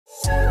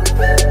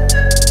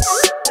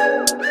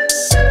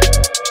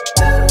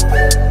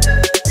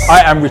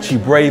I am Richie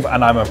Brave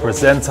and I'm a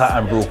presenter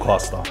and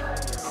broadcaster.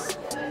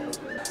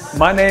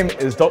 My name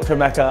is Dr.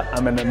 Emeka.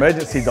 I'm an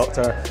emergency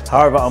doctor.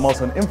 However, I'm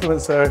also an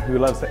influencer who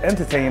loves to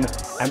entertain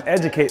and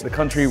educate the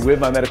country with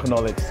my medical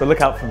knowledge. So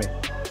look out for me.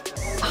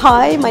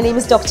 Hi, my name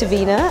is Dr.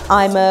 Veena.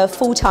 I'm a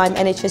full-time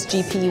NHS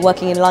GP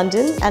working in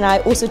London, and I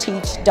also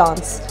teach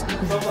dance.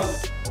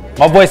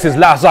 My voice is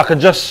loud, so I can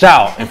just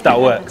shout if that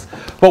works.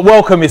 But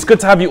welcome, it's good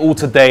to have you all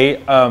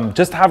today,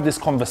 just to have this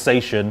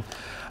conversation.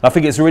 I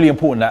think it's really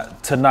important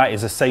that tonight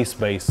is a safe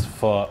space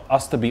for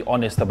us to be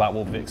honest about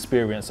what we've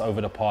experienced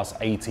over the past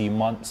 18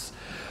 months.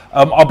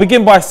 I'll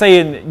begin by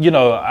saying, you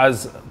know,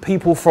 as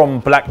people from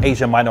Black,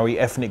 Asian, minority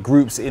ethnic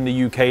groups in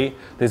the UK,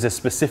 there's a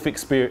specific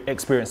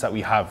experience that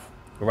we have,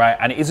 right?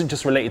 And it isn't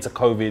just related to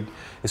COVID,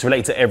 it's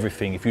related to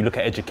everything. If you look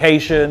at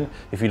education,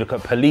 if you look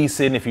at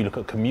policing, if you look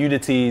at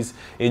communities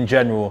in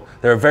general,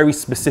 there are very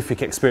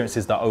specific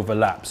experiences that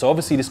overlap. So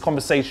obviously this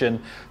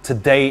conversation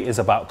today is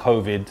about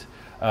COVID,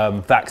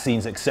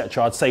 vaccines,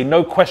 etc. I'd say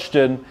no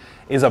question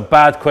is a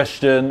bad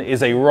question,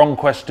 is a wrong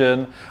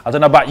question. I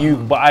don't know about you,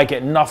 but I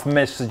get enough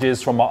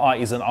messages from my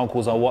aunties and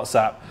uncles on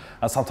WhatsApp,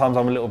 and sometimes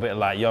I'm a little bit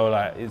like, yo,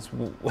 like,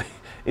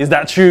 is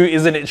that true?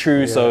 Isn't it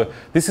true? Yeah. So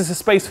this is a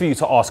space for you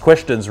to ask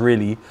questions,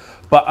 really.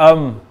 But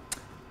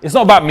it's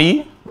not about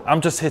me. I'm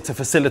just here to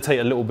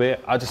facilitate a little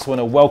bit. I just want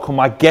to welcome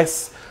my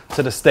guests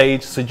to the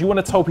stage. So do you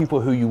want to tell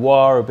people who you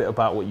are, a bit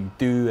about what you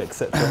do,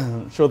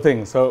 etc.? Sure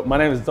thing. So my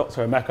name is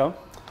Dr. Emeka.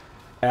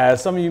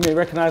 Some of you may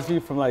recognize me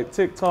from like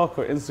TikTok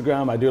or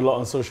Instagram. I do a lot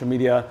on social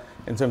media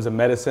in terms of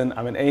medicine.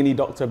 I'm an A&E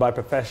doctor by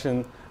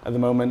profession at the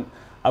moment.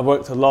 I've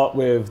worked a lot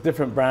with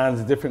different brands,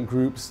 different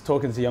groups,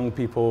 talking to young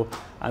people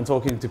and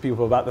talking to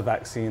people about the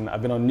vaccine.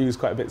 I've been on news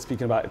quite a bit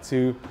speaking about it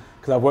too,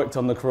 because I've worked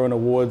on the Corona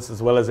wards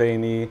as well as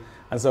A&E.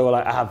 And so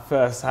like, I have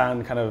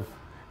first-hand kind of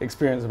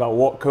experience about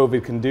what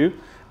COVID can do.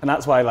 And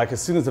that's why like,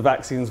 as soon as the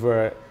vaccines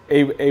were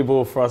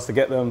able for us to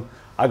get them,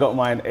 I got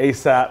mine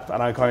ASAP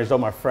and I encouraged all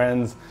my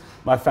friends,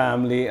 my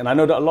family, and I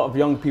know that a lot of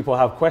young people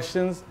have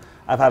questions.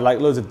 I've had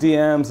like loads of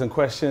DMs and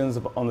questions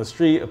on the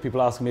street of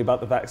people asking me about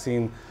the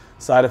vaccine,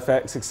 side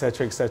effects,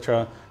 etc.,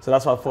 etc. So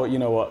that's why I thought, you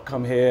know what,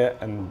 come here,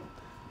 and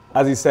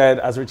as he said,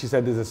 as Richie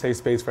said, there's a safe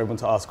space for everyone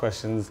to ask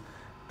questions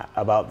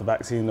about the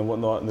vaccine and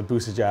whatnot and the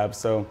booster jab.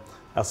 So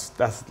that's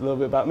a little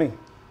bit about me.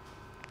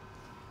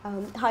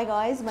 Hi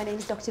guys, my name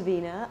is Dr.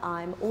 Veena.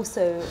 I'm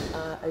also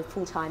a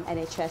full-time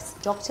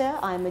NHS doctor.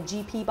 I'm a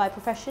GP by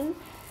profession.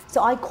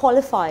 So I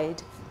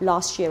qualified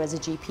last year as a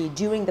GP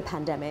during the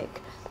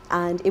pandemic,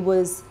 and it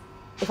was,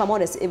 if I'm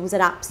honest, it was an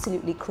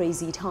absolutely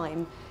crazy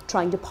time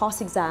trying to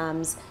pass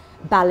exams,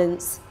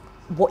 balance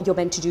what you're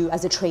meant to do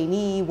as a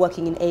trainee,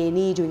 working in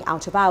A&E, doing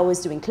out of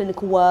hours, doing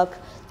clinical work,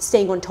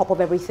 staying on top of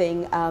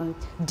everything,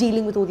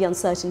 dealing with all the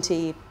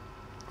uncertainty.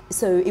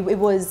 So it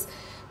was,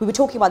 we were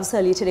talking about this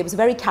earlier today, it was a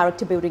very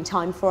character building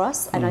time for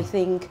us, and I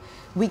think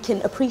we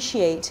can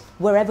appreciate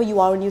wherever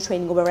you are in your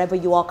training or wherever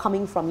you are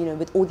coming from, you know,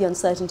 with all the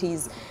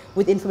uncertainties,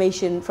 with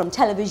information from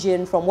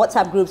television, from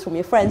WhatsApp groups, from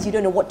your friends, you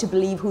don't know what to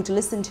believe, who to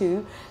listen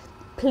to.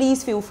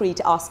 Please feel free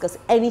to ask us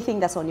anything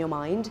that's on your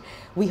mind.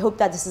 We hope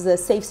that this is a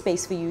safe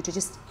space for you to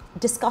just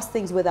discuss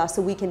things with us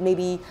so we can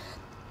maybe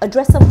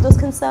address some of those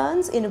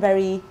concerns in a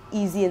very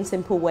easy and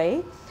simple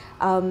way.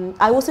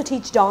 I also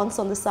teach dance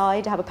on the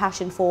side. I have a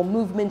passion for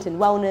movement and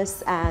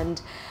wellness,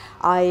 and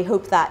I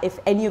hope that if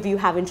any of you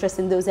have interest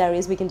in those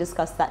areas, we can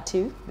discuss that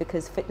too,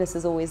 because fitness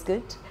is always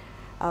good.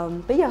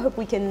 But yeah, I hope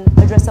we can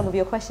address some of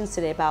your questions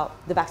today about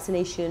the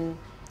vaccination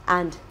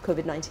and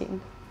COVID-19.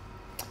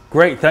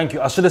 Great, thank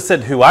you. I should have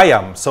said who I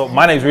am. So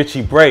my name's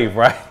Richie Brave,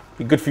 right?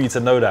 Be good for you to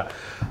know that.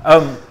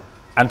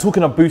 And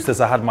talking of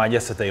boosters, I had mine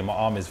yesterday. My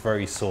arm is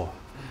very sore.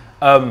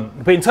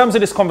 But in terms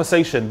of this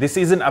conversation, this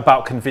isn't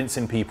about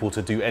convincing people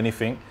to do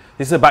anything.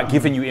 This is about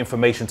giving you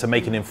information to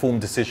make an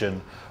informed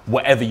decision,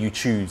 whatever you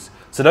choose.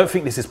 So don't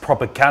think this is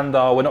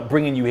propaganda. We're not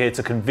bringing you here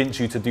to convince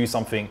you to do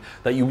something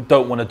that you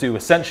don't want to do.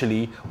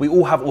 Essentially, we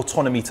all have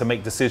autonomy to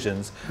make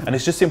decisions. And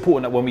it's just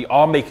important that when we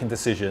are making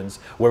decisions,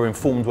 we're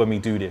informed when we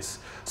do this.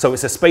 So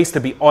it's a space to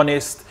be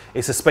honest.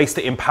 It's a space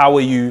to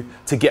empower you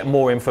to get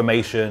more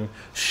information,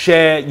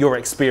 share your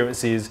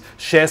experiences,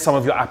 share some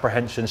of your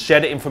apprehensions,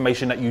 share the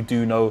information that you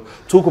do know,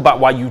 talk about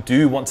why you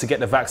do want to get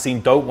the vaccine,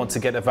 don't want to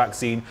get the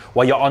vaccine,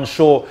 why you're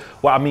unsure.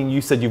 Well, I mean,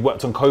 you said you've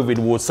worked on COVID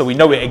wards, so we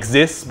know it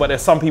exists, but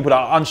there's some people that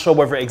are unsure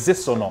whether it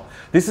exists or not.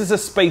 This is a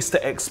space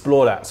to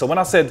explore that. So when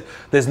I said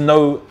there's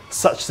no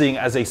such thing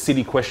as a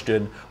silly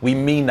question, we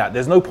mean that.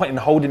 There's no point in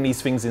holding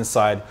these things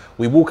inside.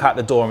 We walk out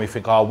the door and we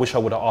think, oh, I wish I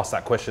would have asked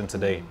that question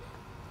today.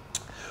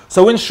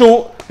 So in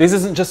short, this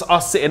isn't just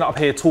us sitting up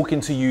here talking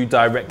to you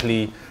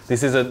directly.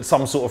 This isn't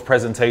some sort of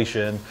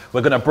presentation.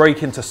 We're going to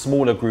break into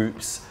smaller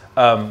groups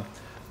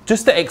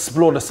just to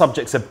explore the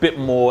subjects a bit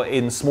more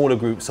in smaller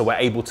groups so we're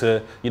able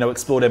to, you know,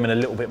 explore them in a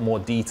little bit more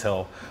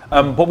detail.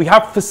 But we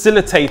have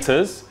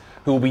facilitators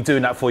who will be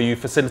doing that for you.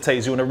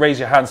 Facilitators, you want to raise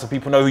your hand so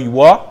people know who you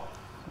are?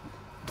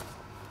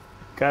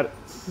 Got it.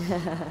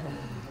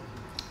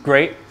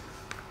 Great.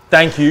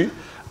 Thank you.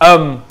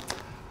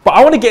 But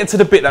I want to get into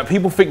the bit that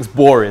people think is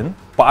boring.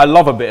 but I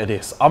love a bit of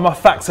this. I'm a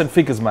facts and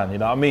figures man, you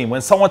know what I mean?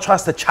 When someone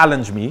tries to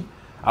challenge me,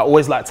 I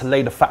always like to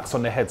lay the facts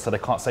on their head so they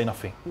can't say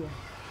nothing. Yeah.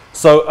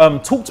 So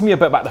talk to me a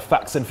bit about the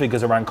facts and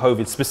figures around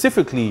COVID,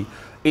 specifically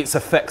its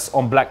effects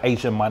on Black,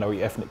 Asian,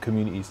 minority ethnic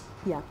communities.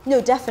 Yeah,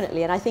 no,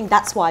 definitely. And I think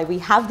that's why we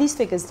have these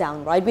figures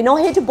down, right? We're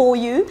not here to bore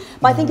you,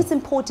 but I think it's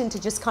important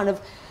to just kind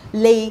of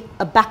lay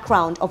a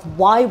background of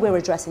why we're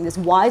addressing this,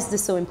 why is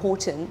this so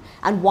important,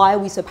 and why are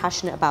we so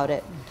passionate about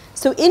it.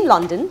 So in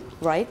London,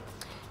 right,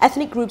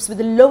 ethnic groups with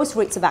the lowest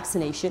rates of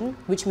vaccination,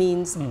 which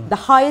means the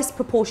highest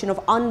proportion of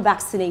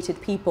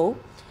unvaccinated people,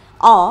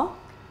 are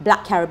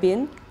Black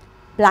Caribbean,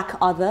 Black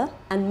Other,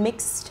 and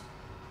mixed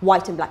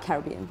white and Black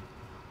Caribbean.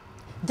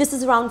 This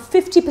is around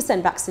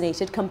 50%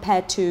 vaccinated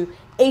compared to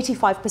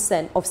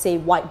 85% of, say,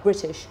 white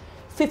British.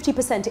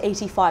 50% to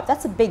 85,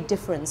 that's a big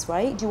difference,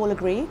 right? Do you all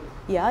agree?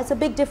 Yeah, it's a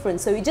big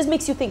difference. So it just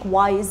makes you think,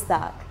 why is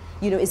that?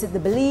 You know, is it the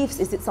beliefs?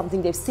 Is it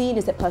something they've seen?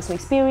 Is it personal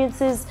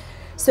experiences?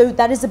 So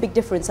that is a big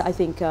difference I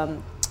think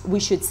we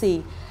should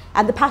see.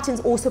 And the pattern's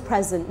also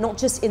present, not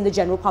just in the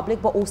general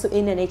public, but also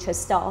in NHS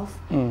staff.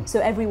 So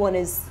everyone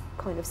is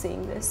kind of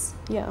seeing this,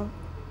 yeah.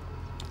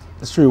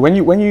 It's true.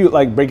 When you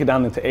like break it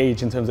down into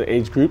age, in terms of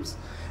age groups,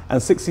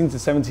 and 16 to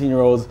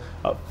 17-year-olds,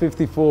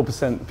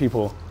 54%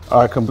 people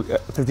are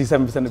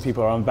 57% of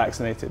people are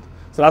unvaccinated.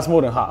 So that's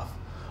more than half.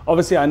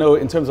 Obviously, I know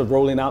in terms of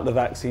rolling out the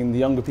vaccine, the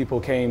younger people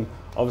came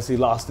obviously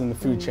last in the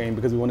food chain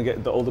because we want to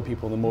get the older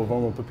people, the more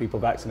vulnerable people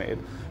vaccinated.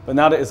 But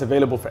now that it's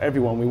available for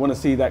everyone, we want to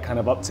see that kind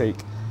of uptake.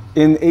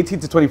 In 18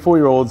 to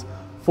 24-year-olds,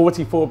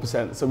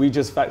 44%. So we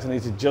just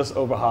vaccinated just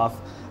over half.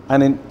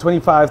 And in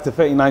 25 to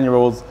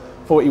 39-year-olds,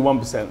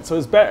 41%. So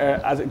it's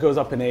better as it goes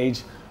up in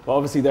age. But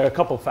obviously there are a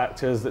couple of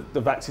factors that the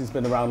vaccine's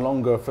been around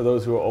longer for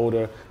those who are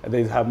older and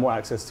they have more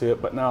access to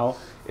it. But now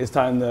it's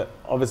time that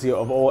obviously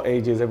of all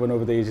ages, everyone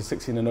over the age of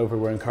 16 and over,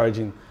 we're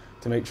encouraging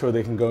to make sure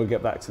they can go and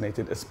get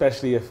vaccinated,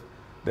 especially if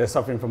they're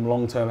suffering from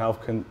long-term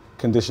health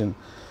condition.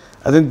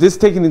 I think this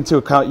taking into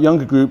account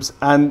younger groups.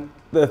 And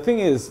the thing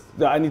is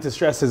that I need to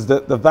stress is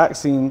that the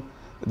vaccine,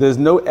 there's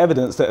no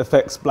evidence that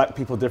affects Black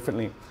people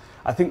differently.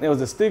 I think there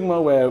was a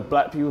stigma where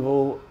Black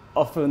people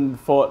often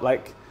thought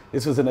like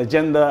this was an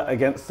agenda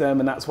against them,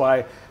 and that's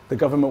why the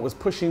government was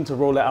pushing to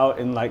roll it out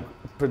in like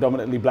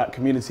predominantly Black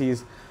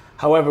communities.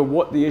 However,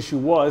 what the issue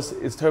was,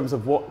 in terms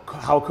of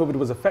how COVID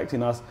was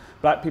affecting us,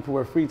 Black people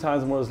were 3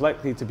 times more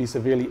likely to be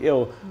severely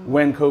ill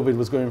when COVID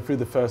was going through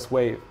the first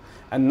wave.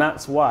 And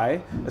that's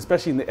why,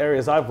 especially in the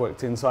areas I've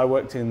worked in, so I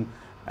worked in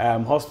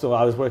hospital,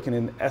 I was working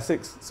in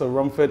Essex, so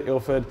Romford,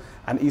 Ilford,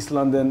 and East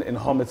London, in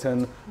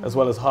Homerton, as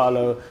well as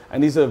Harlow.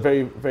 And these are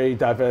very, very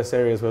diverse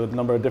areas with a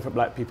number of different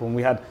Black people. And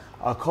we had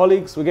our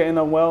colleagues were getting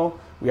unwell,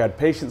 we had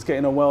patients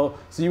getting unwell.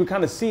 So you were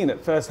kind of seeing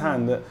it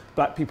firsthand that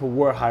Black people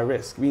were high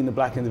risk. Being a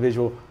Black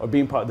individual or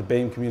being part of the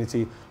BAME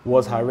community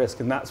was high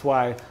risk. And that's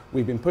why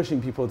we've been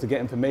pushing people to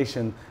get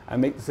information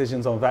and make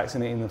decisions on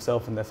vaccinating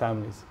themselves and their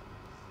families.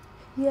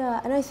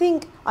 Yeah, and I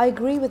think I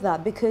agree with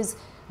that because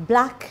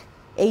Black,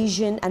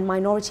 Asian and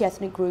minority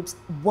ethnic groups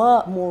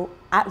were more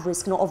at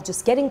risk, not of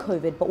just getting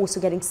COVID, but also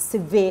getting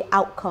severe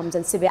outcomes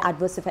and severe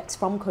adverse effects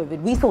from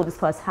COVID. We saw this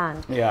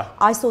firsthand. Yeah.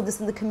 I saw this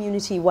in the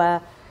community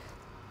where,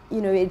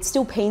 you know, it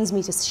still pains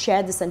me to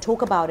share this and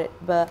talk about it,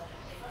 but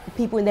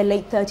people in their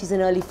late 30s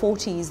and early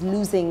 40s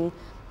losing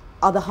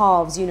other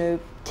halves, you know,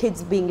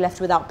 kids being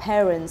left without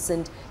parents,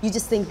 and you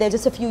just think they're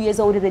just a few years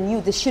older than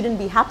you. This shouldn't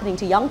be happening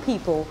to young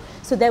people.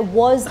 So there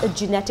was a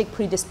genetic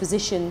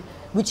predisposition,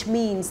 which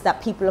means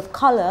that people of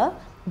color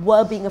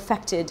were being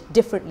affected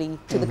differently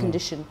to the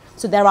condition.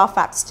 So there are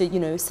facts to, you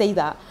know, say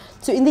that.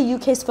 So in the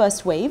UK's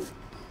first wave,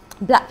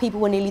 Black people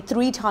were nearly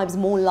 3 times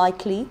more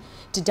likely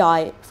to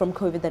die from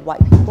COVID than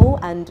white people,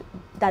 and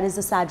that is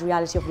the sad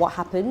reality of what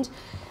happened.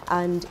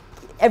 And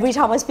every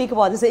time I speak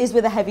about this, it is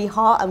with a heavy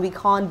heart, and we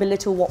can't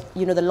belittle what,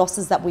 you know, the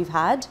losses that we've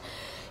had.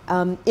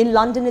 In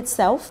London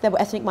itself, there were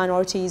ethnic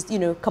minorities, you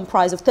know,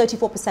 comprised of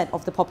 34%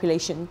 of the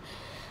population.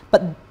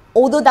 But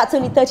although that's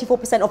only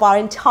 34% of our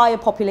entire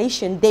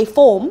population, they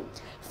form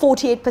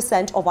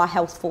 48% of our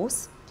health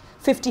force,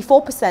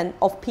 54%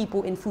 of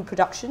people in food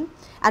production,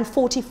 and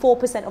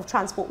 44% of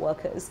transport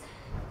workers.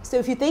 So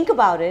if you think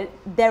about it,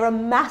 they're a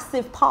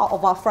massive part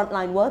of our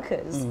frontline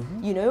workers,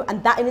 you know,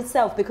 and that in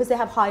itself, because they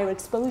have higher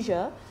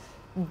exposure,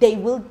 they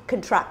will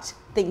contract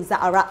things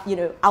that are, you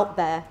know, out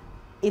there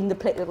in the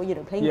playing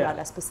ground,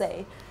 as per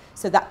se.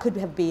 So that could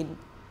have been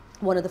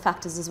one of the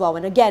factors as well.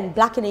 And again,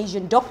 Black and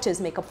Asian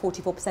doctors make up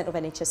 44% of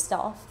NHS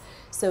staff.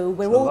 So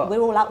we're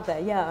all out there,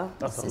 yeah.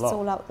 It's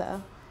all out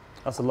there.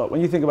 That's a lot. When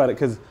you think about it,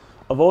 because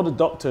of all the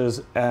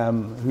doctors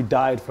who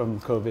died from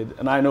COVID,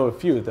 and I know a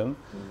few of them,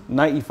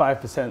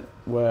 95%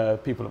 were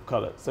people of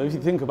color. So if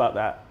you think about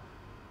that,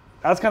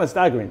 that's kind of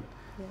staggering.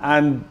 Yeah.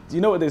 And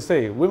you know what they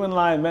say, women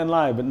lie, men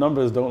lie, but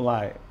numbers don't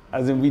lie.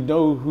 As in, we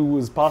know who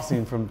was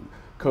passing from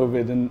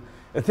COVID. And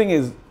the thing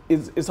is,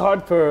 it's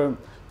hard for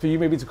you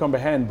maybe to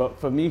comprehend, but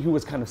for me who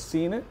was kind of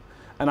seeing it,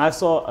 and I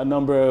saw a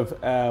number of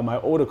my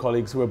older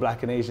colleagues who were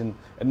Black and Asian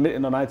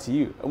admitting on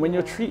ITU. And when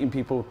you're treating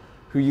people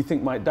who you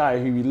think might die,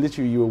 who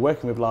you were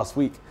working with last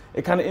week,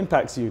 it kind of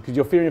impacts you because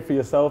you're fearing for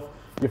yourself,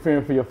 you're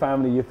fearing for your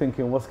family, you're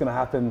thinking what's going to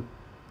happen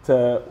to my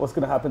aunt, what's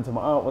going to happen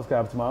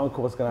to my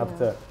uncle, what's going to happen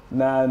to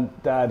nan,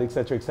 dad,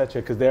 etc.,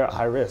 because they're at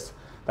high risk.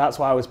 That's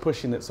why I was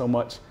pushing it so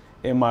much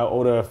in my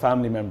older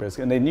family members,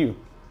 and they knew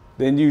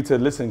to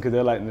listen because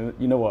they're like,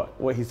 you know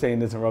what he's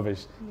saying isn't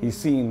rubbish. He's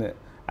seen it,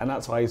 and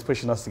that's why he's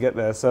pushing us to get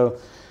there. So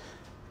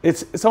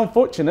it's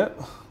unfortunate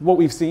what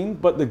we've seen,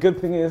 but the good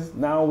thing is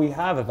now we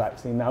have a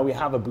vaccine, now we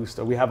have a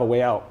booster, we have a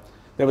way out.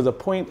 There was a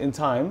point in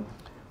time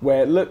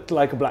where it looked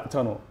like a black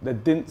tunnel. There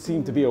didn't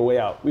seem to be a way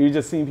out. We were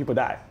just seeing people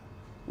die.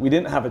 We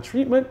didn't have a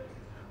treatment,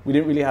 we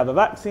didn't really have a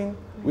vaccine,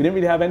 we didn't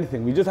really have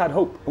anything. We just had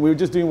hope, and we were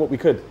just doing what we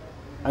could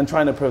and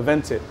trying to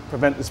prevent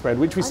the spread,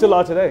 which we still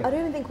are today. I don't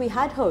even think we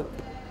had hope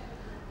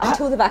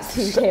until the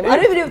vaccine came. I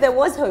don't even know if there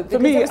was hope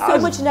because there was so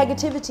much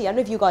negativity. I don't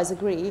know if you guys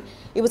agree.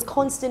 It was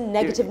constant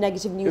negative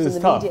news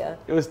in the media.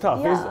 It was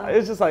tough. Yeah. It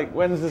was just like,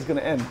 when is this going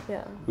to end?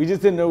 Yeah. We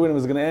just didn't know when it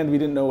was going to end. We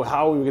didn't know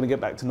how we were going to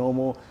get back to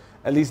normal.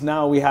 At least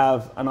now we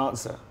have an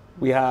answer.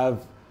 We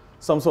have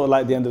some sort of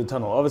light at the end of the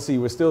tunnel. Obviously,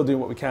 we're still doing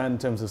what we can in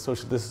terms of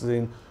social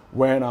distancing,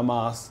 wearing our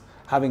masks,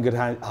 having good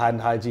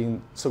hand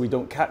hygiene so we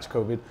don't catch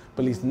COVID.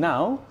 But at least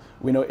now,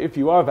 we know if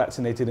you are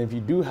vaccinated, and if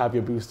you do have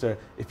your booster,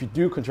 if you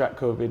do contract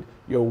COVID,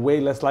 you're way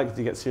less likely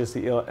to get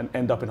seriously ill and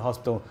end up in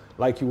hospital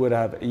like you would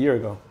have a year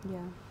ago. Yeah.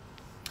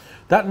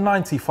 That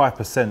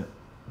 95%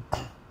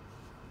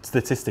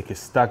 statistic is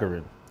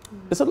staggering.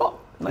 It's a lot.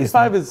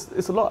 95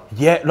 it's a lot.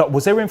 Yeah, look,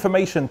 was there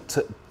information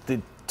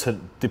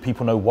do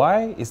people know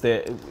why?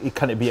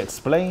 Can it be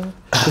explained?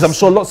 Because I'm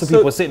sure lots of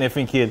people are sitting there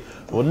thinking,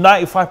 well,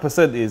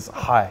 95% is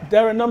high.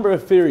 There are a number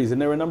of theories, and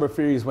there were a number of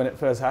theories when it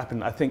first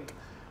happened. I think,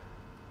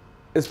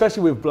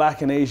 especially with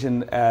Black and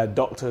Asian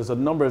doctors, a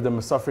number of them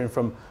are suffering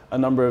from a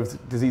number of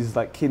diseases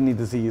like kidney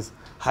disease,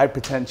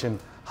 hypertension,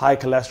 high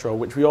cholesterol,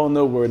 which we all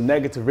know were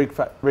negative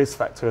risk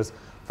factors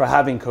for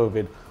having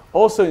COVID.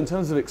 Also, in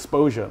terms of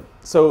exposure.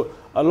 So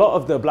a lot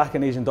of the Black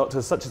and Asian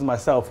doctors, such as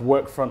myself,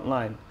 work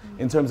frontline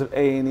in terms of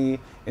A&E,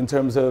 in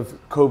terms of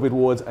COVID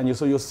wards, and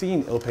you're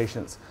seeing ill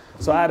patients.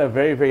 So I had a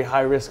very, very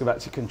high risk of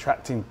actually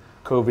contracting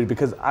COVID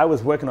because I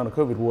was working on a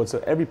COVID ward.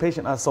 So every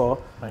patient I saw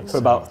for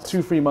about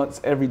 2-3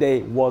 months every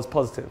day was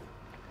positive.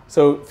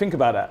 So think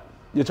about that.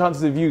 Your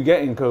chances of you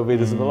getting COVID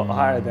is a lot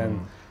higher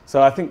than.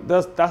 So I think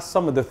that's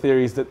some of the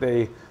theories that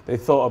they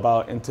thought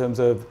about in terms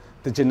of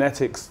the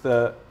genetics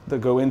that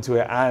go into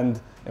it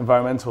and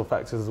environmental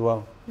factors as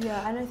well.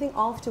 Yeah, and I think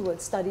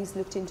afterwards studies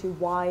looked into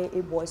why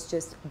it was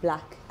just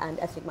Black and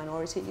ethnic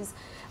minorities,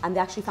 and they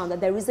actually found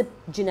that there is a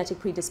genetic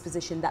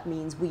predisposition that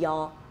means we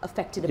are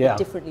affected a bit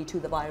differently to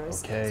the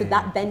virus. Okay. So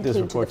that then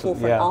came to the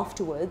forefront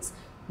afterwards,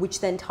 which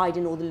then tied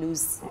in all the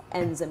loose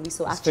ends, and we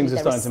saw actually things are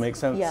starting to make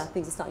sense. Yeah,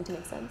 things are starting to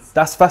make sense.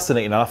 That's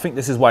fascinating, and I think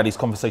this is why these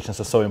conversations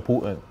are so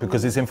important,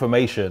 because this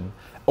information,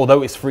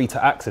 although it's free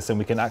to access and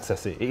we can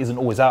access it, it isn't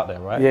always out there,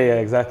 right? Yeah,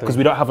 exactly. Because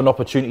we don't have an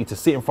opportunity to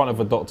sit in front of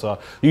a doctor.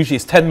 Usually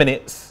it's 10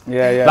 minutes.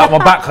 Yeah. Like, my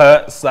back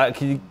hurts, like,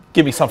 can you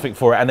give me something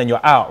for it? And then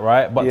you're out,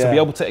 right? But to be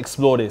able to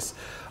explore this,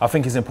 I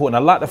think is important. I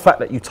like the fact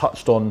that you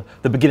touched on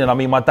the beginning. I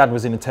mean, my dad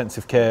was in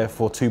intensive care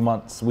for 2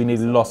 months. We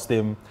nearly lost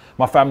him.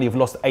 My family have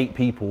lost 8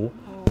 people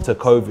to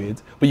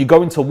COVID. But you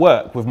go into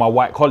work with my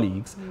white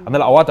colleagues and they're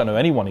like, oh, I don't know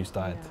anyone who's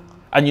died.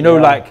 And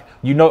like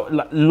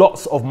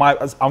lots of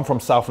I'm from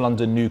South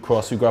London, New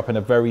Cross, who grew up in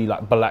a very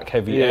like black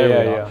heavy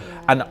area.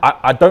 And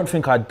I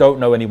don't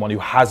know anyone who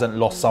hasn't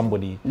lost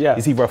somebody.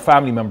 It's either a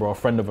family member or a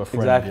friend of a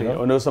friend. Exactly, you know?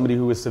 or know somebody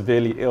who was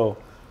severely ill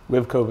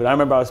with COVID. I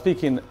remember I was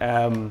speaking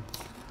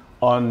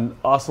on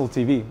Arsenal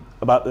TV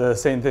about the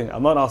same thing.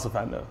 I'm not an Arsenal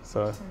fan though,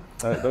 so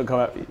don't come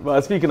at me. But I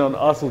was speaking on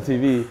Arsenal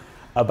TV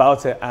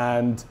about it,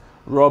 and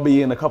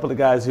Robbie and a couple of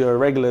guys who are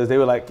regulars, they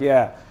were like,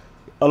 yeah,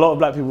 a lot of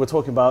Black people were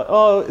talking about,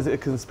 oh, is it a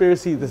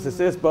conspiracy,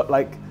 this, but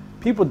like,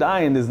 people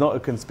dying is not a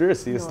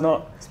conspiracy. It's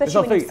not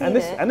fake. And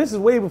this is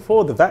way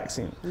before the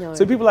vaccine.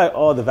 So people are like,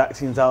 oh, the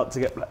vaccine's out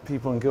to get Black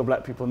people and kill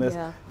Black people and this.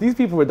 These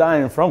people were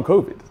dying from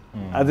COVID.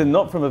 As in,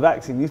 not from a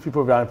vaccine, these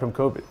people were dying from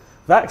COVID.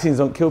 Vaccines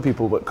don't kill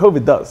people, but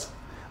COVID does.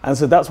 And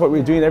so that's what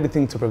we're doing,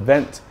 everything to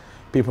prevent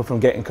people from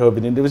getting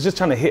COVID. And it was just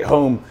trying to hit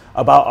home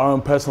about our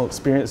own personal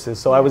experiences.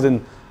 So I was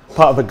in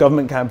part of a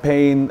government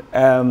campaign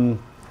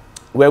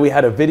where we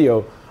had a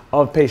video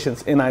of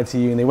patients in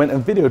ITU, and they went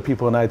and videoed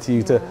people in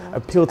ITU to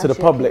appeal to the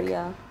public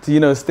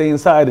to stay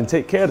inside and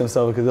take care of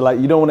themselves, because they're like,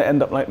 you don't want to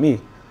end up like me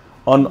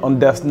on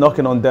death's,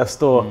 knocking on death's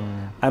door.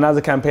 And as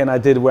a campaign I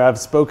did where I've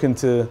spoken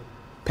to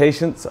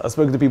patients, I've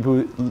spoken to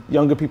people,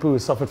 younger people who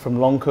suffered from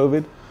long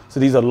COVID. So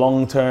these are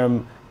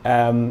long-term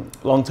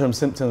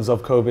symptoms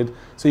of COVID.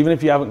 So even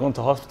if you haven't gone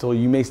to hospital,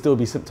 you may still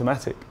be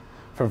symptomatic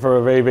for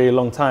a very, very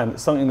long time.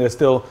 It's something they're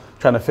still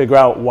trying to figure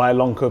out, why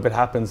long COVID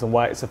happens and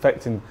why it's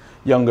affecting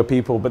younger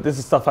people. But this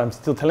is stuff I'm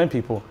still telling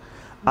people.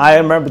 I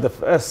remember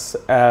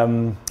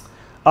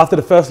after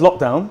the first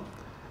lockdown,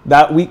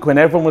 that week when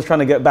everyone was trying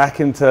to get back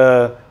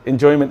into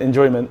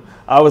enjoyment,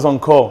 I was on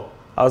call.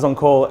 I was on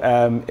call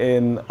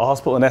in a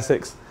hospital in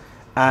Essex.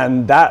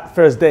 And that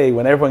first day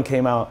when everyone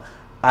came out,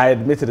 I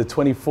admitted a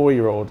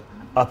 24-year-old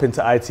up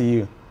into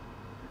ITU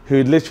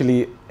who'd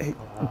literally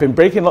been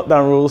breaking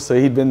lockdown rules, so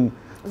he'd been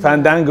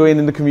fandangoing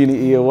in the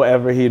community or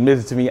whatever, he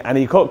admitted to me, and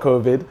he caught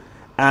COVID,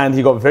 and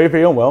he got very,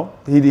 very unwell.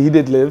 He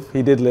did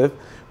live,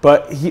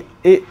 but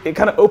it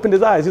kind of opened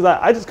his eyes. He's like,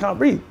 I just can't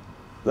breathe.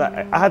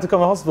 Like, I had to come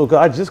to the hospital because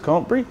I just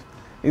can't breathe.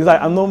 He's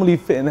like, I'm normally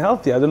fit and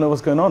healthy, I don't know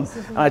what's going on.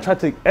 And I tried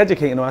to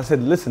educate him, I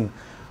said, listen,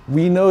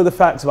 we know the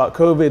facts about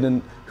COVID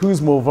and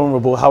who's more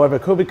vulnerable. However,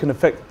 COVID can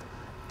affect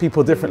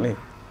people differently.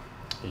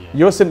 Yeah.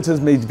 Your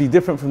symptoms may be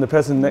different from the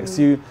person next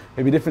to you,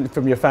 may be different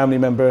from your family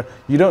member.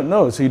 You don't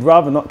know, so you'd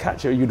rather not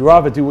catch it. You'd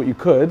rather do what you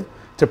could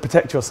to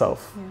protect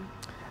yourself. Yeah.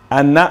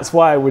 And that's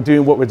why we're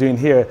doing what we're doing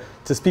here,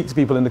 to speak to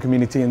people in the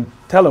community and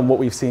tell them what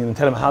we've seen and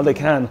tell them how they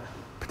can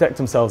protect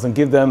themselves and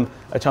give them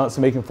a chance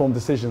to make informed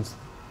decisions.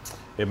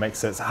 It makes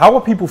sense. How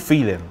are people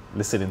feeling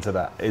listening to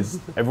that? Is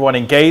everyone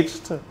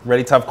engaged,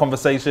 ready to have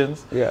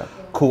conversations? Yeah.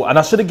 Cool. And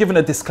I should have given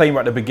a disclaimer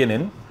at the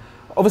beginning.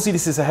 Obviously,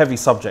 this is a heavy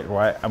subject,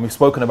 right? And we've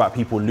spoken about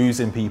people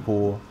losing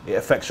people. It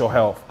affects your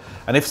health.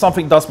 And if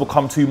something does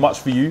become too much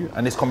for you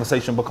and this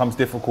conversation becomes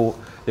difficult,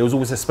 there was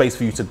always a space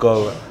for you to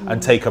go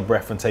and take a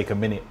breath and take a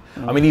minute.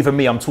 I mean, even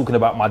me, I'm talking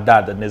about my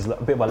dad and there's a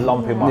bit of a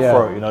lump in my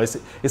throat, you know,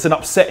 it's an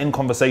upsetting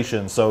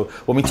conversation. So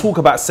when we talk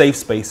about safe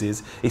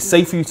spaces, it's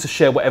safe for you to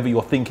share whatever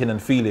you're thinking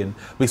and feeling,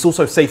 but it's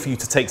also safe for you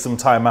to take some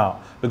time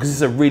out because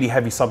it's a really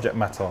heavy subject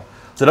matter.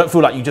 So don't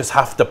feel like you just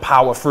have to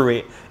power through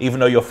it, even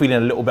though you're feeling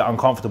a little bit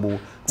uncomfortable.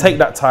 Take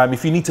that time.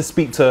 If you need to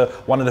speak to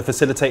one of the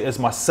facilitators,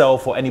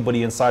 myself or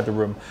anybody inside the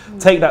room,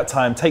 take that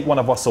time, take one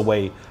of us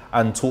away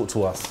and talk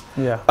to us.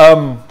 Yeah.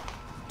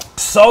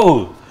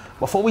 So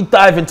before we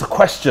dive into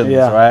questions,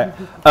 right?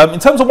 In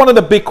terms of one of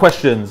the big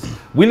questions,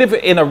 we live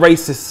in a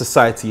racist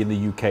society in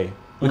the UK.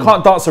 We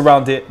can't dance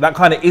around it. That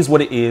kind of is what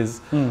it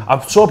is.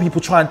 I'm sure people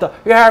try and,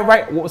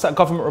 right. What was that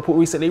government report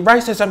recently?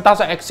 Racism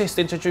doesn't exist,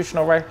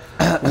 institutional right?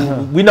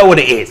 We know what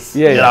it is.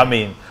 You know what I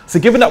mean? So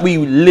given that we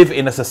live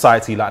in a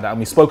society like that, and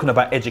we've spoken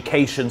about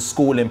education,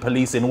 schooling,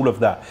 policing, all of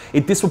that,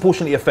 it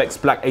disproportionately affects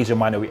Black, Asian,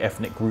 minority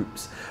ethnic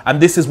groups.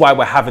 And this is why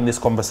we're having this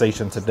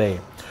conversation today.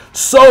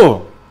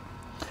 So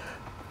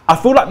I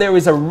feel like there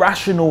is a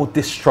rational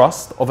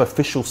distrust of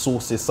official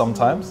sources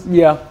sometimes.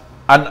 Yeah.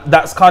 And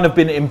that's kind of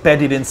been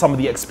embedded in some of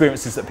the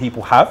experiences that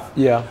people have.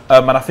 Yeah.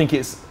 And I think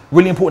it's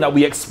really important that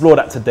we explore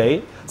that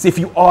today. So if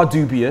you are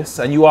dubious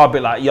and you are a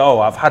bit like, yo,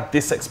 I've had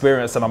this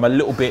experience and I'm a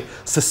little bit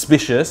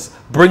suspicious,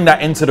 bring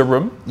that into the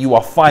room. You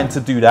are fine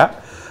to do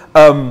that.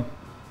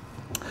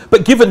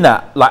 But given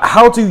that, like,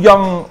 how do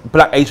young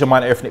Black, Asian,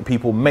 minority ethnic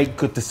people make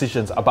good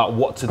decisions about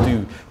what to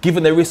do,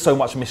 given there is so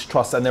much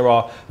mistrust and there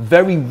are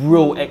very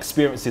real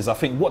experiences? I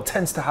think what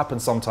tends to happen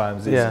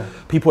sometimes is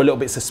people are a little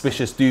bit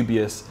suspicious,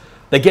 dubious.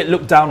 They get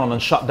looked down on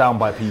and shut down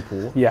by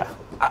people. Yeah.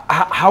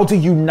 How do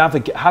you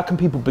navigate? How can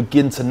people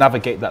begin to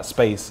navigate that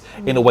space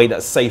in a way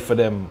that's safe for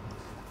them?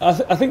 I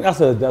think that's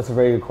a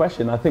very good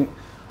question. I think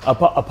a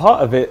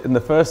part of it, and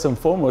the first and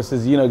foremost,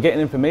 is getting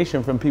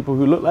information from people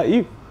who look like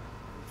you,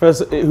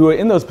 who are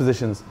in those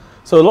positions.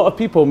 So a lot of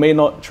people may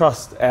not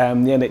trust the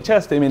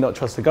NHS. They may not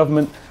trust the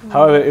government.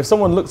 However, if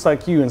someone looks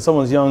like you and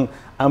someone's young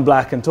and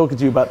Black and talking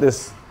to you about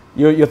this,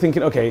 you're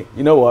thinking, okay,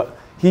 you know what?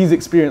 He's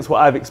experienced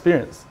what I've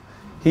experienced.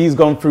 He's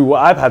gone through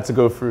what I've had to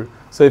go through.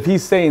 So if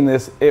he's saying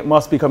this, it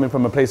must be coming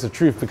from a place of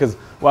truth, because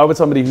why would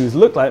somebody who's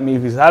looked like me,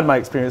 who's had my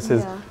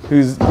experiences,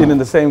 who's been in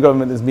the same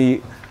government as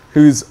me,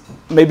 who's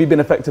maybe been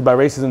affected by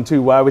racism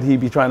too, why would he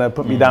be trying to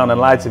put me down and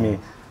lie to me?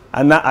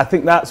 And I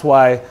think that's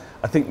why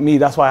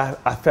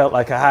I felt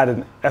like I had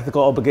an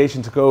ethical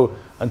obligation to go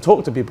and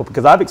talk to people,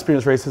 because I've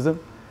experienced racism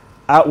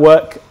at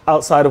work,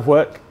 outside of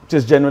work,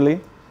 just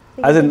generally.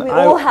 As in, we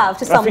all have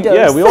to some dose.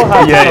 Yeah, we all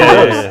have to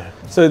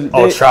some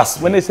dose. So trust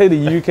me. When they say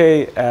the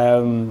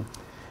UK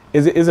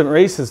isn't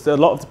racist, a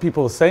lot of the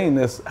people saying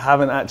this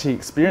haven't actually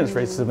experienced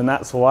racism, and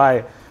that's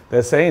why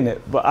they're saying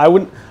it. But I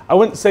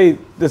wouldn't say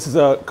this is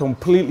a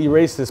completely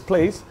racist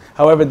place.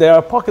 However, there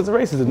are pockets of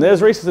racism.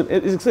 There's racism,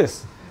 it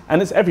exists,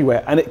 and it's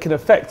everywhere, and it can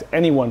affect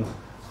anyone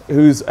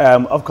who's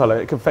of color.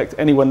 It can affect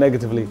anyone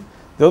negatively.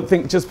 Don't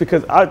think just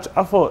because I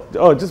thought,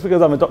 oh, just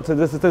because I'm a doctor,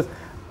 this.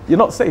 You're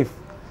not safe.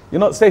 You're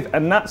not safe,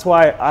 and that's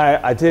why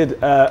I did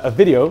a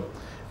video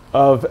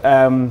of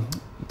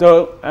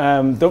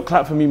don't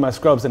clap for me in my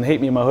scrubs and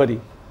hate me in my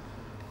hoodie,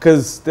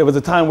 because there was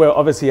a time where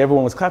obviously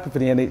everyone was clapping for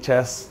the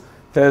NHS.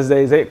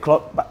 Thursdays, 8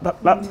 o'clock, blah, blah,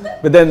 blah.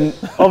 But then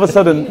all of a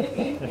sudden,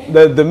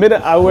 the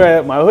minute I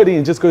wear my hoodie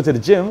and just go to the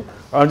gym,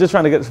 or I'm just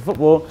trying to get to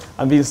football,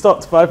 I'm being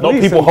stopped by police.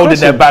 Not people holding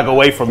their bag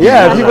away from you.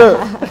 Yeah,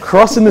 people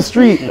crossing the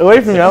street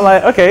away from me. I'm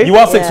like, okay. You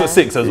are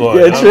 6'6" as well.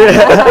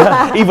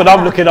 Yeah, true. Even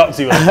I'm looking up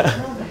to you.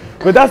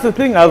 But that's the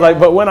thing. I was like,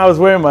 but when I was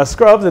wearing my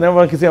scrubs and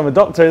everyone can see I'm a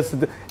doctor, it's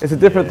a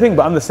different thing.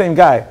 But I'm the same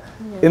guy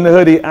in the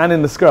hoodie and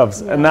in the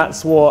scrubs, and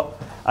that's what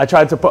I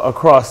tried to put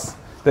across.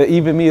 That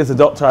even me as a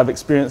doctor, I've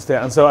experienced it,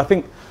 and so I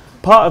think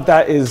part of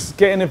that is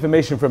getting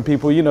information from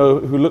people,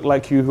 who look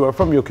like you, who are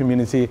from your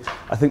community.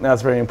 I think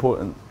that's very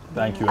important.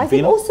 Thank you. I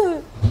think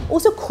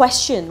also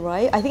question,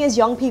 right? I think as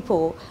young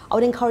people, I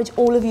would encourage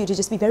all of you to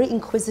just be very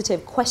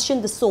inquisitive,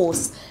 question the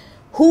source.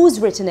 Who's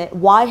written it?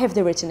 Why have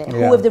they written it?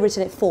 Who have they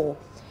written it for?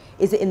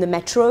 Is it in the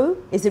Metro?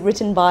 Is it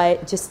written by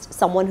just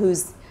someone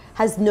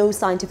has no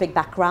scientific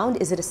background?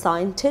 Is it a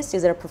scientist?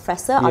 Is it a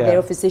professor? Are they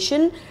a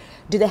physician?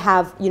 Do they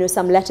have, you know,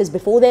 some letters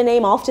before their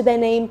name, after their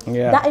name?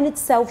 Yeah. That in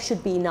itself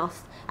should be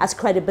enough as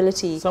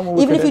credibility.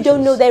 Even if you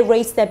don't know their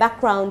race, their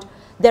background,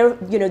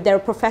 they're a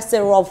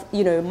professor of,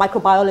 you know,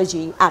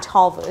 microbiology at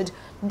Harvard.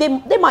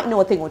 They might know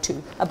a thing or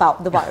two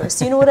about the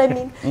virus. You know what I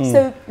mean?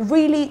 So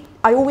really,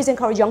 I always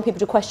encourage young people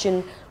to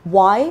question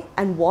why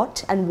and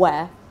what and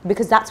where,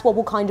 because that's what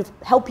will kind of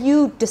help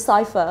you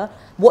decipher,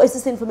 what is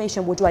this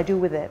information? What do I do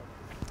with it?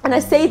 And I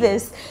say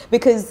this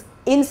because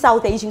in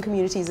South Asian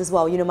communities as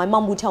well, you know, my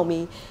mum would tell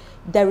me,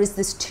 there is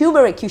this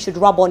turmeric you should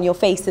rub on your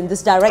face in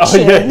this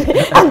direction,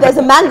 and there's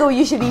a mango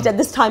you should eat at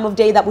this time of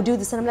day that will do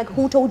this. And I'm like,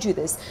 who told you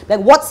this?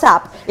 Like,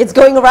 WhatsApp, it's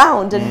going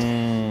around.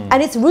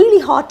 And it's really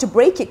hard to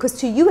break it, because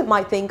to you it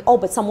might think, oh,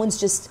 but someone's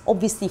just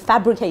obviously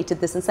fabricated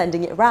this and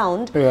sending it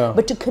around.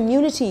 But to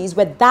communities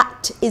where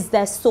that is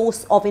their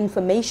source of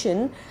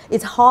information,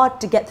 it's hard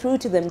to get through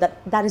to them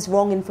that that is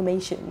wrong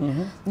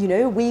information. You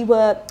know, we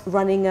were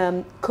running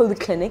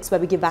COVID clinics where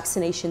we give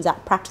vaccinations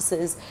at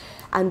practices.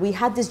 And we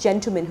had this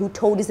gentleman who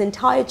told his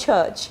entire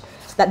church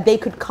that they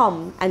could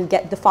come and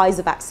get the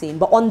Pfizer vaccine.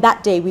 But on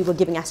that day, we were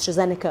giving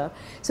AstraZeneca.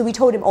 So we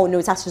told him, oh, no,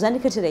 it's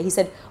AstraZeneca today. He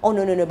said, oh,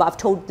 no, but I've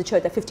told the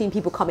church that 15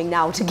 people coming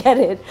now to get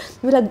it.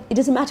 We were like, it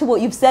doesn't matter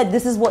what you've said.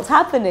 This is what's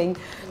happening.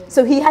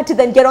 So he had to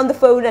then get on the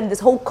phone, and this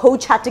whole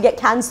coach had to get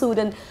cancelled.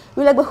 And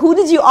we were like, well, who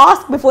did you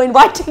ask before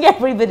inviting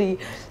everybody?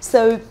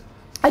 So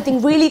I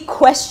think really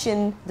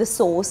question the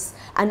source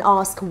and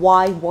ask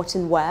why, what,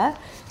 and where.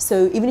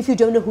 So even if you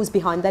don't know who's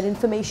behind that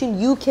information,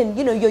 you can,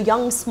 you know, your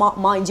young, smart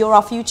mind, you're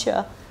our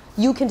future.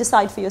 You can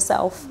decide for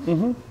yourself,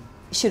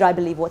 should I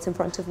believe what's in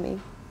front of me?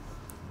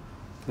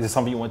 Is there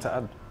something you want to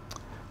add?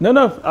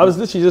 No, I was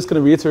literally just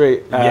going to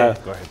reiterate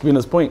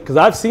Veena's point, because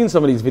I've seen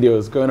some of these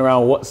videos going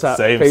around WhatsApp,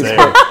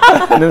 Facebook,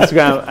 and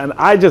Instagram, and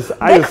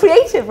they're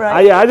creative,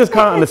 right? I just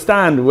can't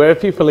understand where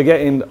people are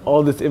getting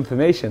all this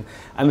information.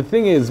 And the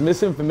thing is,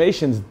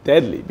 misinformation is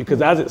deadly,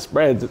 because as it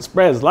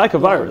spreads like a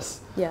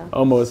virus,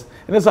 almost.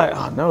 And it's like,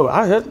 oh no,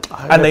 I heard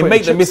and they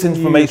make the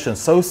misinformation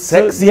so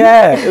sexy.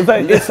 So,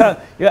 it's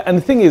like, and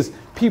the thing is,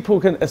 people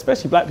can,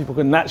 especially black people,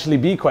 can naturally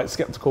be quite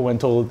skeptical when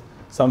told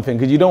something,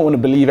 because you don't want to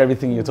believe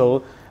everything you're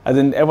told. And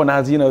then everyone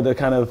has, you know, the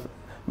kind of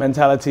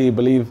mentality,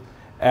 believe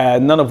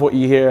none of what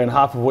you hear and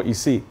half of what you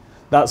see,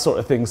 that sort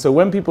of thing. So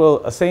when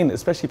people are saying it,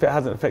 especially if it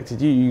hasn't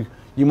affected you,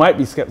 you might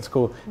be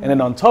skeptical. And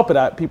then on top of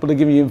that, people are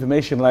giving you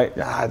information like,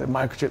 the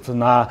microchips,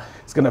 or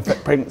it's going to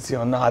affect pregnancy,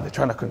 or they're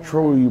trying to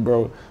control you,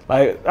 bro.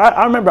 Like,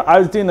 I remember I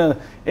was doing an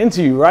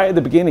interview right at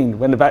the beginning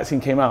when the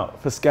vaccine came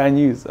out for Sky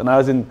News, and I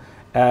was in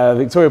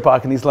Victoria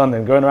Park in East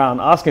London going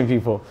around asking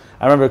people.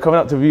 I remember coming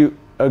up to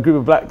a group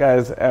of black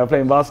guys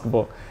playing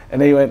basketball, and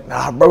they went,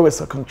 nah, bro,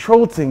 it's a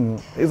control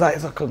thing. He's like,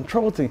 it's a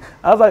control thing.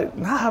 I was like,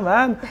 nah,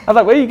 man. I was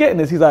like, where are you getting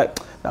this? He's like,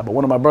 nah, but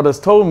one of my brothers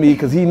told me,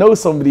 because he knows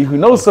somebody who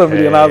knows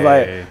somebody. And I was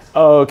like,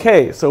 oh,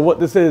 okay. So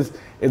what this is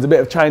a bit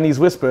of Chinese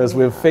whispers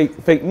with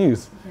fake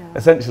news,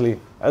 essentially.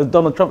 As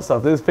Donald Trump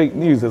stuff, there's fake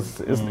news.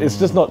 It's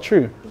just not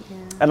true.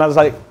 And I was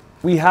like,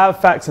 we have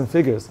facts and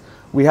figures.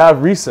 We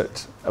have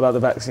research about the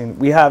vaccine.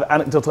 We have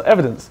anecdotal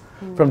evidence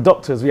from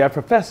doctors. We have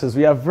professors.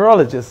 We have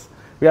virologists.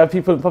 We have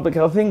people in Public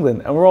Health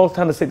England, and we're all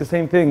trying to say the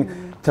same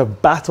thing to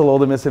battle all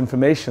the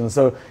misinformation.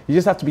 So you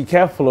just have to be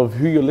careful of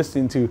who you're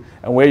listening to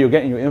and where you're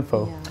getting your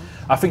info.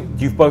 I think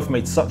you've both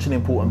made such an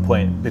important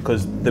point,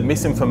 because the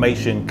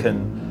misinformation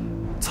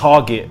can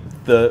target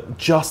the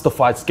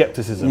justified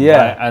skepticism,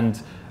 right?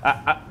 And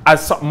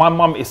my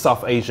mum is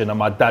South Asian and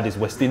my dad is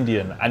West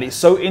Indian, and it's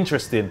so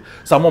interesting.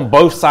 So I'm on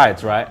both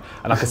sides, right?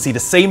 And I can see the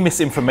same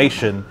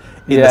misinformation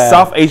in the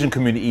South Asian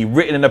community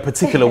written in a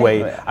particular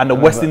way, and the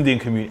West Indian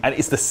community, and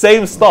it's the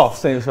same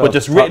stuff, but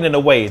just written in a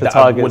way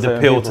that would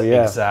appeal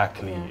to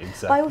exactly.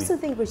 But I also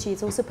think, Richie,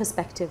 it's also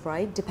perspective,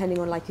 right? Depending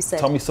on, like you said.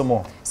 Tell me some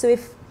more. So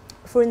if,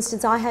 for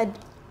instance, I had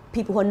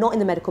people who are not in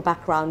the medical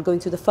background going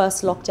through the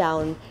first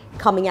lockdown,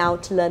 coming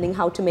out, learning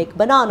how to make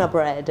banana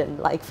bread and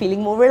like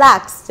feeling more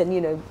relaxed, and,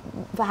 you know,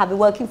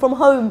 working from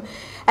home.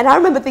 And I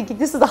remember thinking,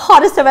 this is the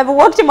hardest I've ever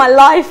worked in my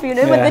life, you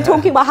know, when they're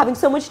talking about having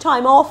so much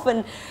time off,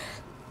 and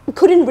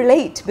couldn't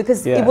relate,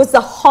 because it was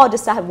the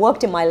hardest I had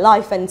worked in my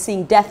life, and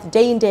seeing death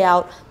day in, day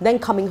out, then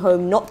coming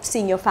home, not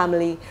seeing your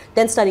family,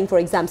 then studying for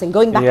exams and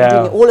going back and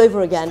doing it all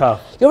over again.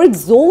 You're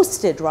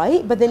exhausted,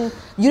 right? But then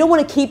you don't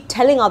want to keep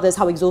telling others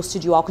how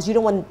exhausted you are, because you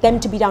don't want them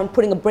to be down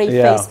putting a brave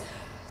face.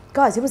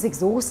 Guys, it was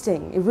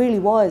exhausting. It really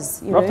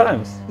was. You know?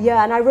 times.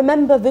 Yeah, and I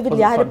remember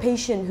vividly, I had a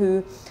patient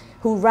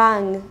who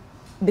rang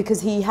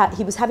because he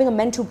was having a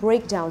mental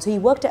breakdown. So he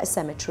worked at a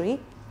cemetery,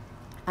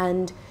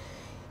 and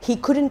he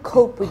couldn't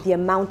cope with the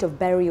amount of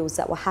burials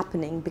that were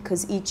happening,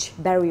 because each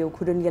burial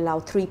could only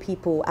allow 3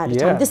 people at a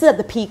time. This is at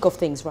the peak of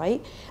things,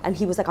 right? And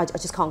he was like, I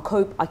just can't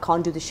cope. I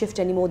can't do the shift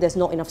anymore. There's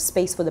not enough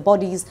space for the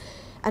bodies.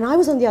 And I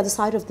was on the other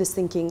side of this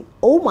thinking,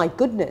 oh my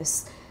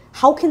goodness,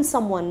 how can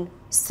someone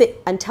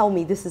sit and tell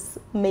me this is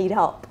made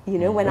up? You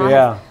know, when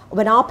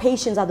when our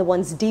patients are the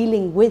ones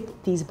dealing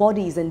with these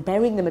bodies and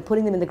burying them and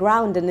putting them in the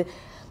ground. And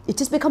it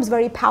just becomes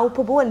very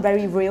palpable and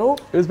very real.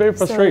 It was very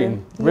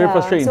frustrating. So, very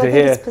frustrating so to I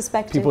think hear it's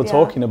perspective, people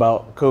talking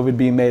about COVID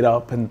being made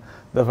up and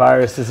the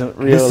virus isn't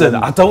real. Listen,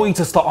 I don't want you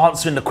to start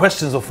answering the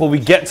questions before we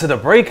get to the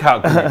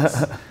breakout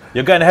groups.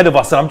 You're going ahead of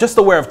us, and I'm just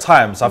aware of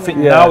time, so I think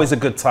now is a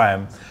good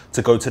time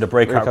to go to the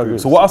breakout group.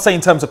 So what I'll say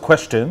in terms of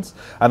questions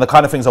and the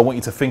kind of things I want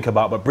you to think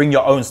about, but bring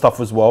your own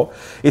stuff as well,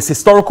 is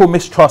historical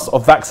mistrust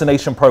of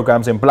vaccination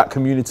programs in black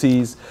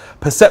communities,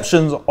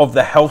 perceptions of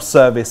the health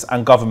service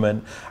and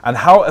government, and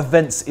how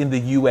events in the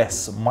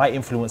US might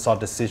influence our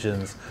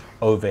decisions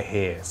over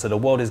here. So the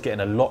world is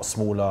getting a lot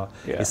smaller.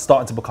 It's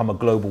starting to become a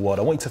global world.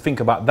 I want you to think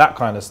about that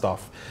kind of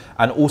stuff,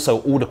 and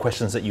also all the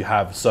questions that you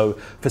have. So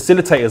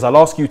facilitators, I'll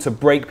ask you to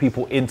break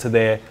people into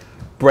their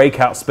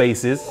breakout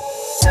spaces.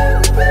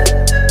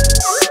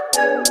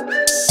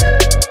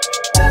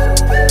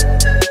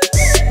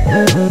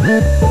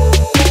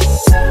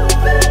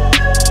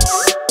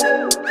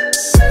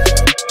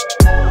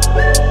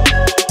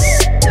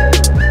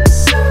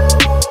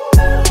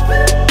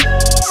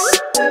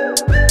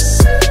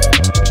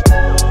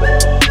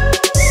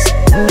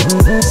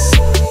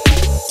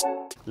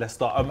 Let's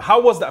start.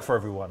 How was that for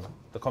everyone?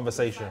 The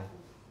conversation?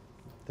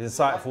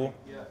 Insightful?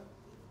 Yeah.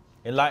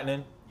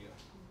 Enlightening? Yeah.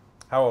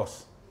 How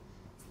else?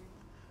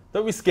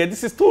 Don't be scared.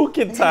 This is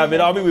talking time. You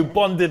know what I mean? We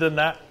bonded and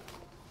that.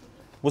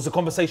 Was the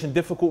conversation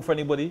difficult for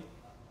anybody?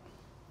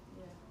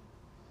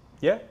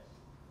 Yeah?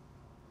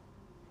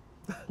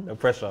 No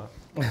pressure.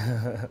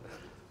 And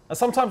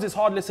sometimes it's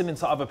hard listening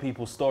to other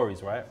people's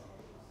stories, right?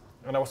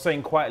 And I was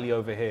saying quietly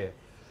over here,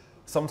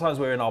 sometimes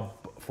we're in our,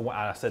 for what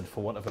I said,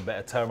 for want of a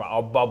better term,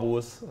 our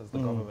bubbles, as the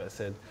government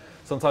said.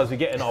 Sometimes we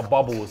get in our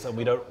bubbles and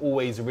we don't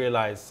always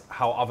realize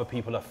how other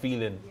people are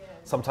feeling.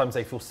 Sometimes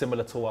they feel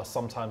similar to us,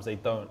 sometimes they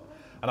don't.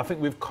 And I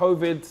think with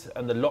COVID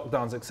and the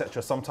lockdowns,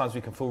 etc., sometimes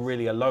we can feel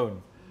really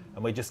alone.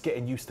 And we're just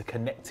getting used to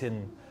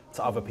connecting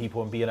to other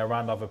people and being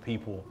around other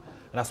people.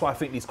 And that's why I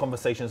think these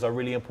conversations are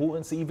really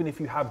important. So even if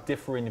you have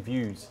differing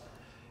views,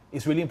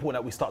 it's really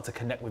important that we start to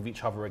connect with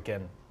each other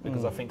again.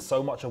 Because I think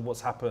so much of what's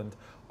happened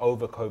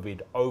over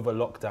COVID, over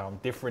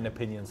lockdown, differing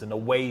opinions and the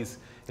ways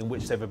in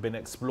which they've been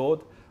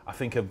explored, I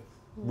think have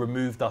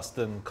removed us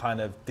and kind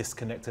of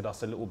disconnected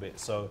us a little bit.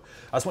 So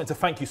I just wanted to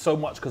thank you so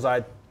much, because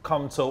I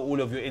come to all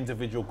of your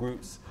individual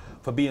groups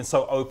for being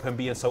so open,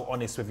 being so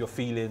honest with your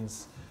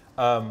feelings,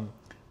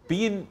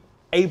 being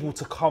able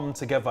to come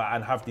together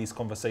and have these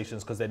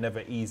conversations, because they're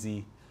never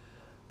easy.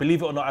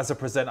 Believe it or not, as a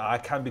presenter, I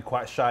can be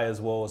quite shy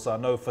as well. So I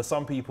know for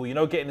some people, you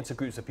know, getting into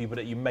groups of people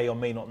that you may or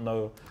may not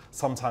know,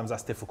 sometimes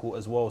that's difficult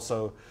as well.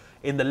 So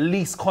in the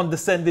least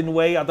condescending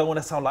way, I don't want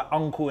to sound like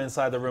uncle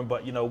inside the room,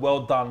 but, you know,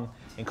 well done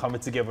in coming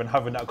together and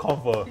having that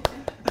convo.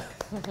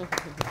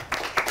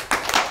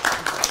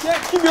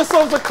 Yeah, give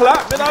yourselves a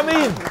clap, you know what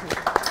I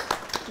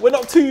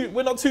mean?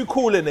 We're not too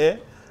cool in here.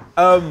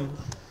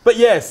 But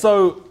yeah,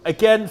 so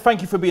again,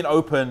 thank you for being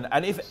open.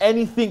 And if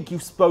anything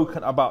you've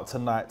spoken about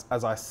tonight,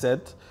 as I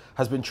said,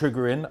 has been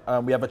triggering,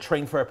 we have a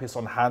trained therapist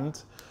on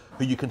hand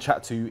who you can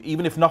chat to.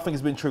 Even if nothing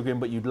has been triggering,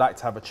 but you'd like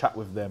to have a chat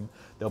with them,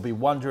 they'll be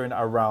wandering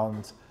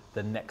around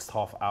the next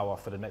half hour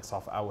for the next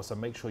half hour. So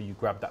make sure you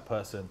grab that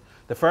person.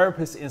 The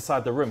therapist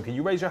inside the room, can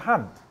you raise your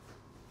hand?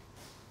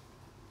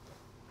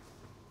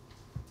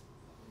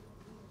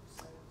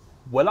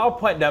 Well, I'll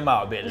point them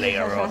out a bit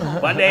later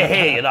on, but they're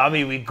here, you know what I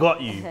mean? We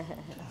got you.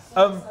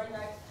 Sorry, no,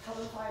 come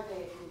on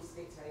Friday if you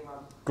speak to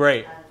anyone.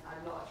 Great. And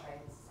I'm not a trained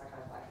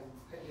psychiatrist, I can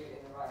put you in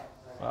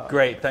the right.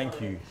 Great,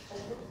 thank you.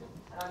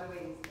 And I'm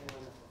really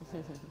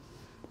easy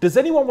to Does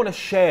anyone want to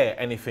share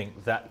anything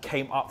that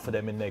came up for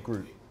them in their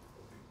group?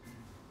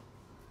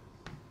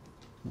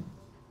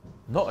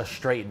 Not a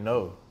straight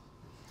no.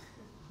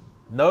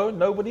 No?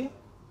 Nobody?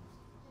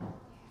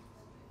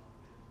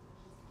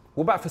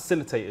 What about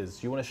facilitators?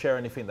 Do you want to share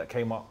anything that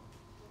came up?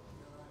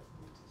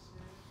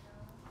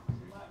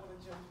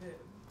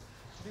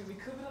 We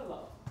covered a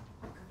lot.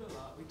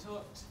 We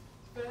talked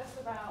first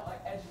about like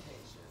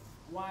education.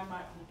 Why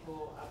might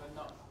people either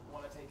not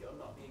want to take it or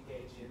not be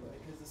engaged in?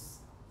 Because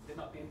they're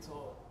not being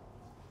taught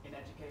in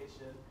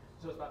education.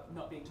 We talked about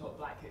not being taught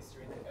black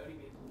history. They're only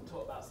being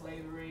taught about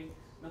slavery,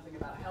 nothing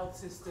about health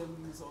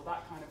systems or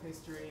that kind of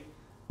history,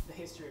 the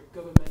history of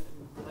government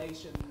and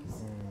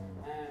relations.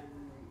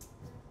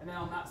 And then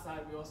on that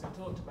side, we also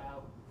talked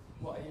about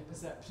what are your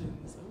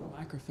perceptions of a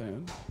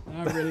microphone.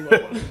 Now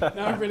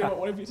I really want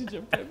one of you to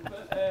jump in.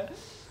 But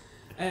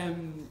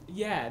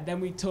yeah, then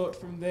we talked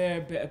from there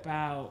a bit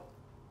about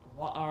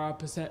what are our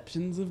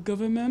perceptions of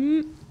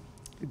government.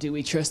 Do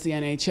we trust the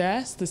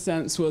NHS? The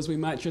sense was we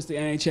might trust the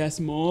NHS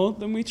more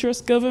than we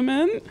trust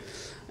government.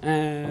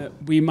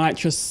 We might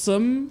trust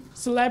some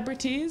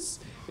celebrities.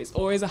 It's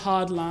always a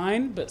hard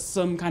line, but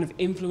some kind of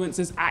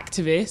influencers,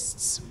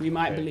 activists, we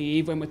might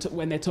believe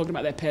when they're talking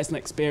about their personal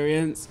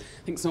experience.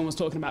 I think someone was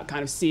talking about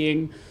kind of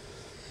seeing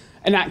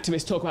an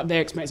activist talk about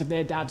their experience of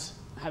their dad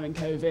having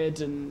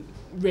COVID and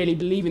really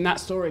believing that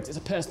story, because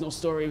it's a personal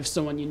story of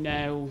someone you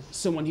know,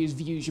 someone whose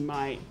views you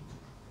might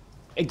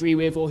agree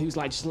with, or whose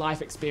like just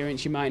life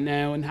experience you might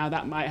know, and how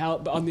that might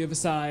help. But on the other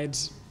side,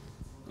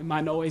 it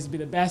might not always be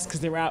the best because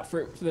they're out for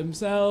it for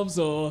themselves,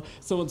 or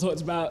someone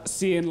talked about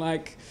seeing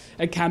like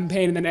a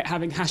campaign and then it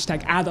having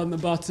hashtag ad on the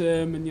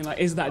bottom, and you're like,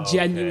 is that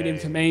genuine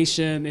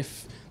information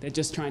if they're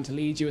just trying to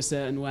lead you a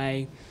certain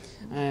way?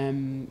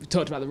 We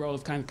talked about the role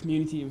of kind of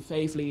community and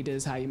faith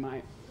leaders, how you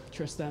might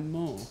trust them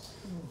more.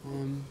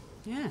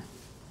 Yeah.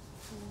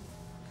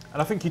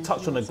 And I think you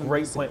touched on a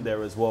great point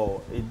there as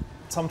well.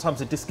 Sometimes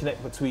a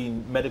disconnect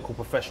between medical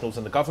professionals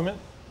and the government.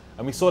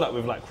 And we saw that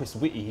with like Chris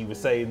Whitty. He was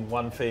saying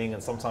one thing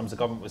and sometimes the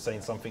government was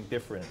saying something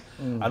different.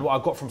 And what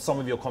I got from some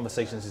of your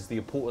conversations is the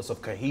importance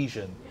of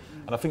cohesion.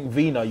 And I think,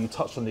 Veena, you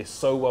touched on this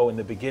so well in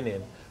the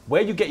beginning,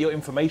 where you get your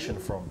information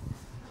from,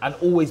 and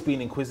always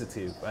being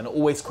inquisitive and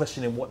always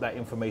questioning what that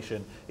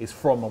information is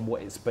from and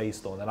what it's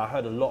based on. And I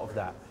heard a lot of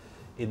that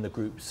in the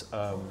groups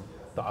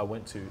that I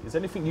went to. Is there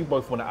anything you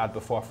both want to add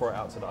before I throw it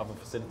out to the other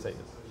facilitators?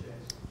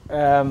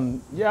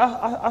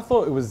 Yeah, I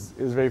thought it was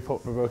very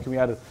thought-provoking. We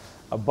had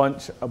a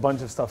bunch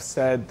of stuff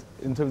said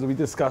in terms of, we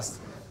discussed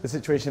the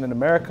situation in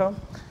America.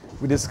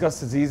 We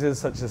discussed diseases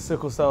such as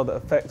sickle cell that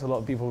affect a lot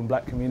of people in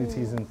black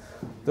communities, and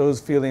those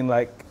feeling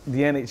like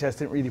the NHS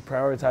didn't really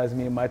prioritize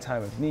me in my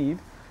time of need.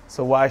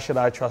 So why should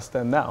I trust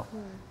them now?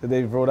 That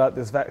they've rolled out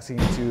this vaccine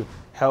to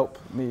help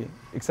me,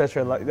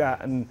 etc. like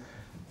that. And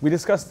we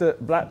discussed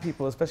that black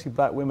people, especially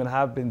black women,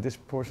 have been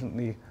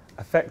disproportionately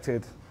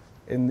affected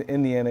in the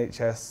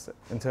NHS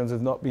in terms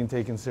of not being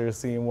taken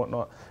seriously and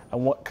whatnot,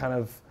 and what kind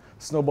of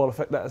snowball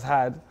effect that has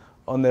had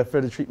on their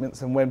further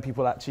treatments and when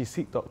people actually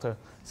seek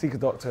a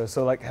doctor.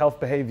 So like health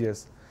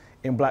behaviors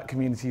in black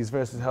communities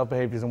versus health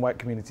behaviors in white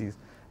communities.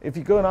 If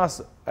you go and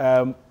ask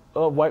a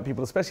lot of white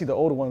people, especially the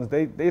older ones,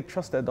 they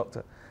trust their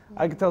doctor.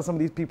 I can tell some of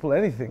these people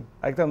anything.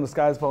 I can tell them the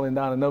sky's falling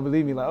down and they'll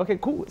believe me, like, okay,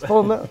 cool, it's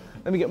falling down.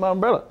 Let me get my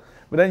umbrella.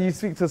 But then you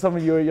speak to some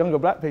of your younger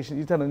black patients,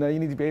 you tell them, no, you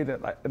need to behave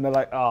that. And they're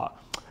like,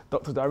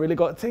 doctor, do I really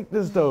got to take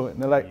this though?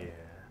 And they're like,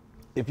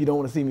 if you don't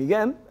want to see me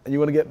again and you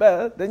want to get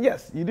better, then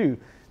yes, you do.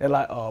 They're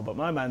like, but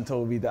my man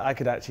told me that I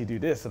could actually do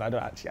this and I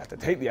don't actually have to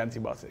take the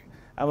antibiotic.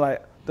 I'm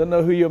like, don't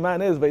know who your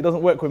man is, but he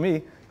doesn't work with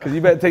me, because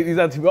you better take these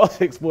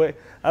antibiotics, boy.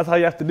 That's how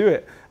you have to do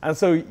it. And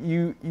so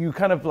you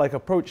kind of like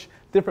approach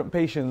different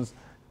patients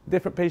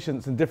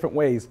in different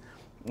ways.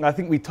 And I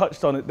think we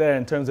touched on it there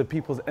in terms of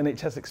people's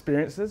NHS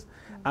experiences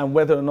and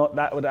whether or not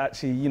that would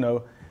actually,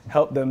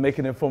 help them make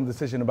an informed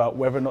decision about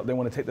whether or not they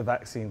want to take the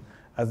vaccine,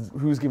 as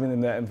who's giving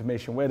them that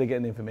information, where they're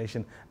getting the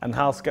information, and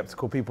how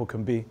skeptical people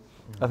can be.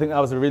 I think that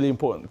was a really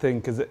important thing,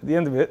 because at the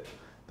end of it,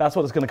 that's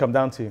what it's going to come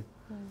down to.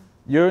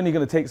 You're only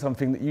going to take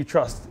something that you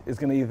trust is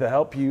going to either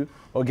help you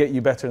or get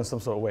you better in some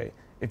sort of way.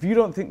 If you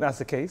don't think that's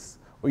the case,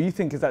 or you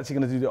think it's actually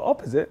going to do the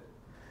opposite,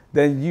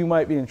 then you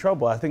might be in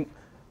trouble. I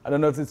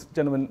don't know if this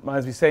gentleman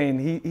minds me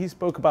saying, he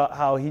spoke about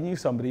how he knew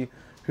somebody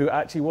who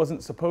actually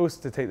wasn't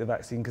supposed to take the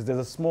vaccine, because there's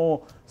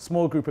a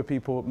small group of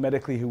people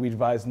medically who we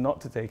advise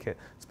not to take it,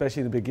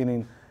 especially in the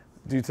beginning,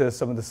 due to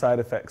some of the side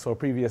effects or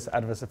previous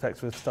adverse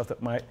effects with stuff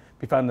that might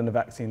be found in the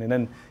vaccine. And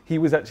then he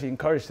was actually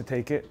encouraged to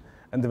take it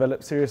and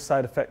developed serious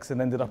side effects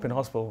and ended up in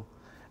hospital.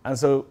 And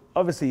so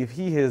obviously if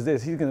he hears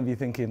this, he's going to be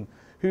thinking,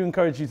 who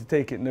encouraged you to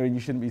take it knowing you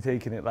shouldn't be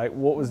taking it? Like,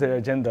 what was their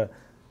agenda?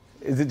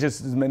 Is it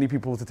just as many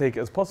people to take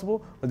it as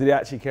possible, or do they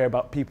actually care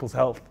about people's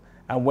health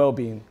and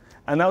well-being?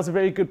 And that was a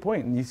very good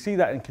point. And you see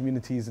that in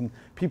communities and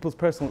people's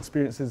personal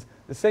experiences.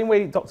 The same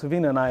way Dr.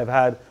 Veena and I have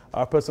had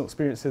our personal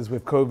experiences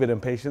with COVID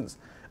and patients,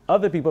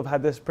 other people have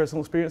had their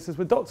personal experiences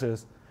with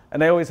doctors,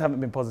 and they always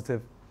haven't been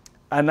positive.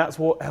 And that's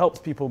what helps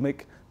people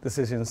make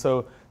decisions.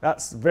 So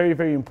that's very,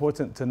 very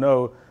important to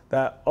know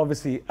that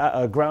obviously at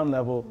a ground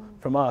level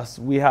from us,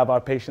 we have our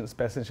patients'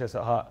 best interests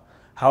at heart.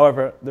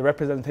 However, the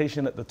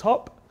representation at the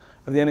top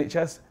of the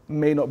NHS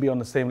may not be on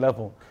the same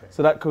level. Okay.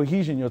 So that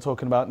cohesion you're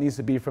talking about needs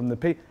to be from the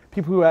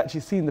people who are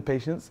actually seeing the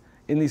patients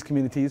in these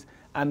communities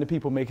and the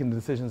people making the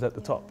decisions at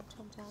the top.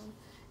 Top down.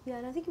 Yeah,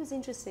 and I think it was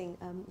interesting.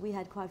 We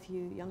had quite a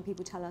few young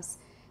people tell us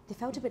they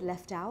felt a bit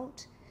left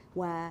out,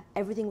 where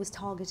everything was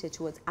targeted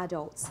towards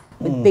adults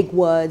with big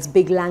words,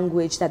 big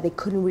language that they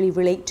couldn't really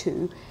relate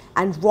to.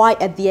 And right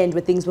at the end,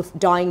 where things were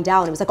dying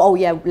down, it was like, oh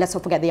yeah, let's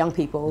not forget the young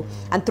people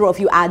and throw a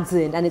few ads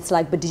in. And it's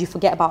like, but did you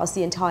forget about us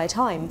the entire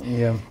time?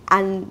 Yeah.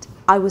 And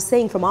I was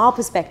saying from our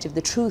perspective,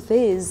 the truth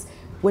is,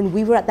 when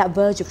we were at that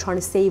verge of trying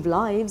to save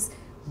lives,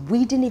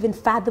 we didn't even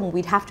fathom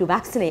we'd have to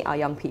vaccinate our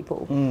young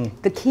people.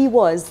 The key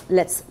was,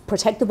 let's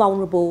protect the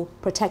vulnerable,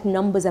 protect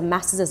numbers and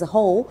masses as a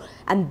whole,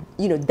 and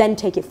then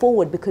take it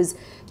forward, because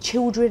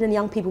children and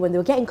young people, when they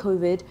were getting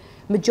COVID,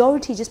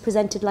 majority just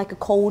presented like a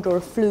cold or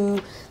a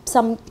flu.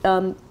 Some,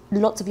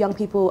 lots of young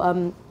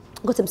people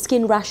got some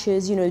skin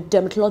rashes,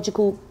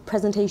 dermatological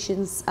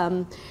presentations,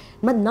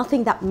 but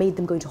nothing that made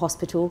them go to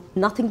hospital,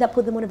 nothing that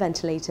put them on a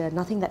ventilator,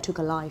 nothing that took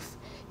a life.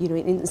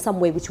 In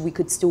some way which we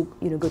could still,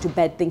 go to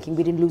bed thinking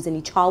we didn't lose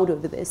any child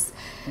over this.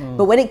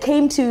 But when it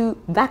came to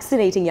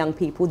vaccinating young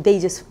people,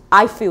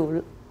 I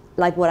feel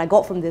like what I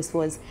got from this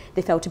was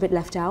they felt a bit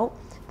left out,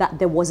 that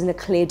there wasn't a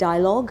clear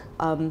dialogue,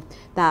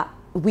 that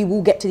we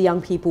will get to the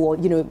young people, or,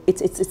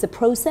 it's a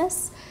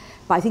process.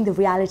 But I think the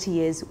reality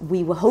is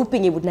we were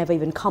hoping it would never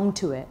even come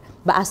to it.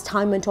 But as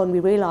time went on, we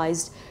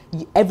realized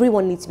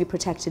everyone needs to be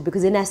protected,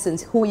 because in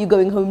essence, who are you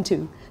going home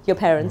to? Your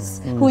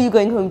parents. Who are you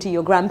going home to?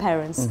 Your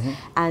grandparents.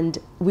 And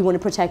we want to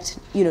protect,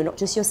 you know, not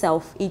just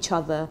yourself, each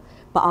other,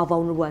 but are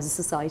vulnerable as a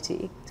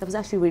society. So it was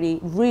actually really,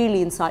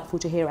 really insightful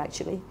to hear,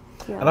 actually.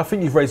 Yeah. And I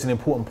think you've raised an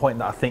important point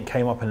that I think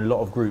came up in a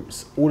lot of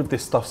groups. All of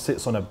this stuff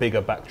sits on a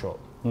bigger backdrop,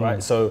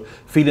 right? So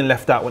feeling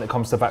left out when it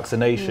comes to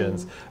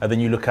vaccinations, and then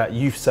you look at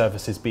youth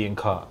services being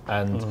cut,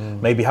 and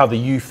maybe how the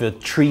youth are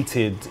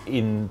treated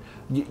in,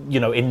 you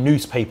know, in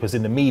newspapers,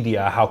 in the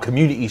media, how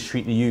communities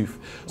treat the youth.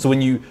 So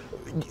when you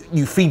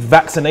feed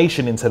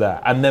vaccination into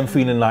that, and then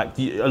feeling like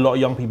a lot of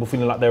young people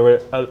feeling like they're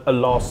a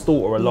last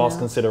thought or a last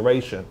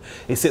consideration,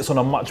 it sits on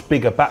a much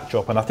bigger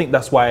backdrop. And I think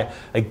that's why,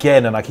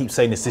 again, and I keep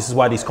saying this is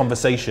why these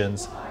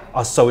conversations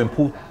are so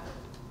important.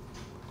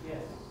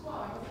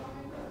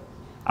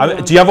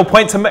 Do you have a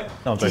point to make?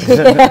 No, I'm joking.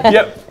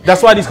 Yep,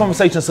 that's why these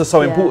conversations are so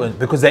important,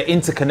 because they're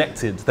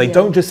interconnected. They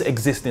don't just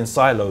exist in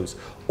silos.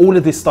 All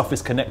of this stuff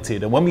is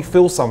connected, and when we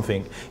feel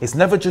something, it's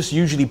never just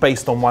usually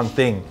based on one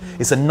thing.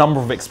 It's a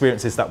number of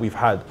experiences that we've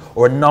had,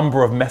 or a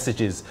number of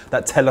messages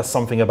that tell us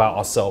something about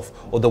ourselves,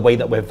 or the way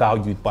that we're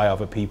valued by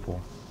other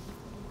people.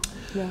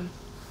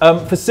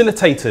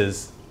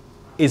 Facilitators,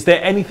 is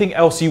there anything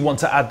else you want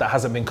to add that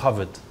hasn't been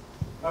covered?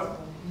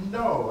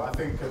 No, I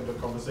think the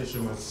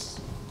conversation was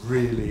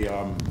really,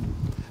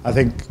 I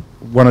think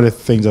one of the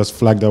things that was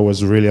flagged up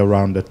was really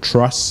around the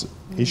trust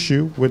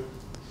issue with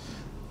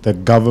the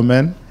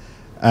government,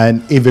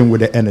 and even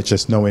with the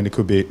NHS, knowing it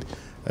could be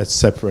a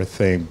separate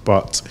thing.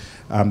 But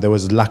there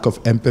was lack of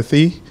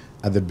empathy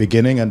at the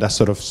beginning, and that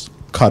sort of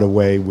cut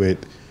away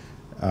with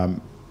a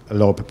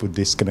lot of people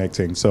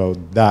disconnecting. So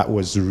that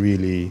was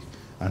really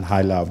a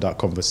highlight of that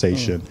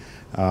conversation.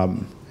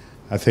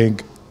 I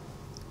think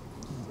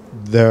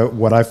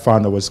what I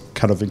found that was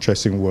kind of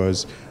interesting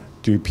was,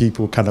 do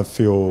people kind of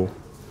feel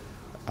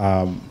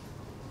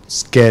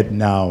scared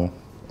now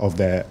of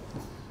their,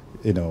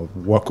 you know,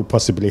 what could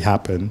possibly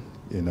happen,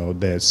 you know,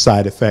 the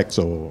side effects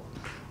or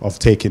of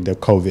taking the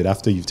COVID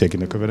after you've taken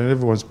the COVID? And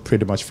everyone's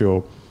pretty much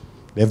feel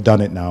they've done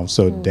it now,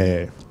 so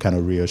they're kind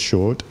of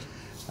reassured.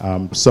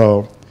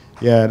 So,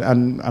 yeah,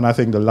 and I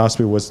think the last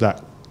bit was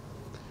that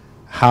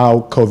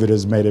how COVID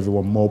has made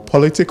everyone more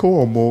political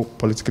or more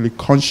politically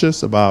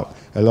conscious about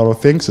a lot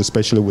of things,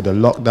 especially with the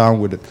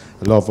lockdown, with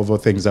a lot of other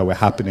things that were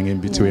happening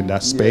in between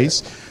that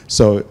space.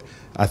 So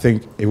I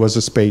think it was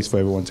a space for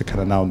everyone to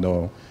kind of now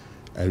know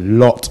a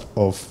lot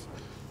of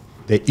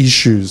the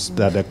issues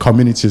that the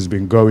community has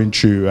been going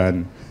through,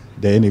 and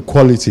the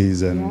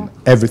inequalities and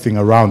everything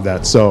around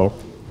that. So,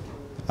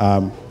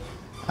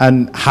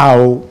 and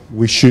how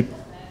we should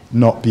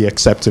not be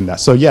accepting that.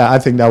 So yeah, I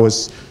think that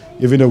was,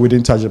 even though we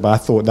didn't touch it, but I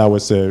thought that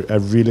was a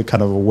really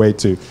kind of a way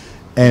to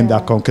end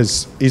that con,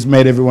 because it's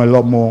made everyone a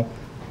lot more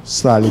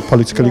slightly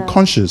politically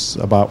conscious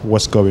about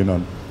what's going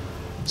on.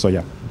 So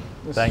yeah.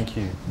 Thank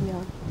you.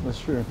 Yeah. That's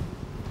true.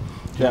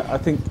 Yeah, I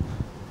think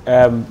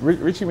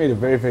Richie made a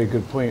very, very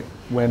good point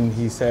when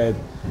he said,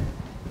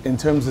 in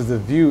terms of the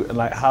view and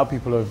like how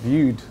people are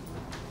viewed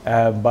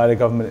by the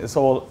government, it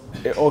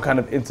all kind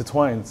of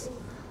intertwines.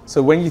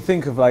 So when you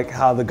think of like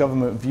how the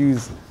government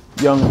views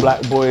young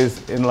black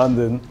boys in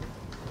London,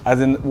 as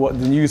in what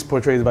the news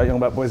portrays about young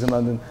black boys in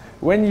London,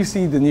 when you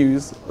see the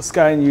news,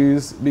 Sky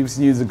News, BBC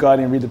News, The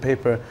Guardian, read the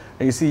paper,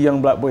 and you see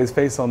young black boys'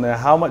 face on there,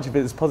 how much of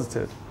it is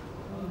positive?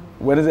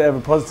 When is it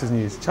ever positive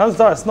news? Chances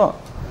are it's not.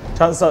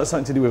 Chances are it's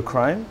something to do with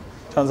crime.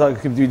 Chances are it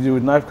could be to do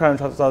with knife crime.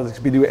 Chances are it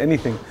could be to do with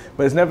anything.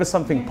 But it's never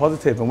something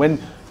positive. And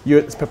when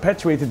it's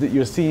perpetuated that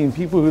you're seeing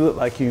people who look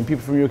like you and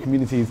people from your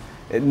communities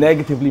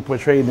negatively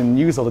portrayed in the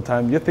news all the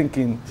time, you're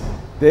thinking,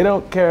 they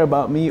don't care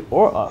about me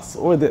or us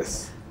or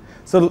this.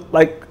 So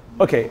like,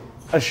 okay,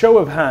 a show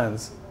of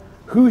hands,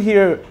 who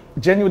here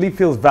genuinely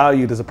feels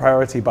valued as a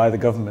priority by the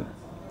government?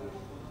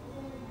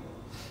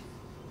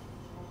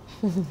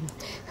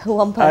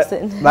 One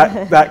person.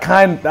 That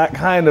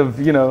kind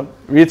of, you know,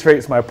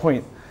 reiterates my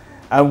point.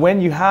 And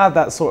when you have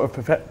that sort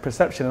of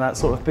perception and that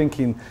sort of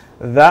thinking,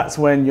 that's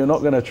when you're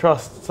not going to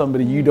trust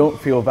somebody you don't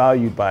feel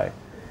valued by.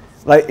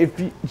 Like, if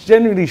you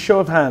genuinely, show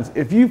of hands,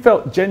 if you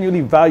felt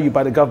genuinely valued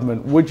by the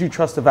government, would you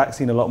trust the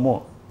vaccine a lot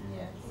more?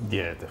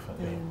 Yeah,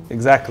 definitely.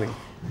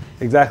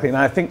 Exactly. And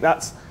I think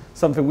that's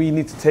something we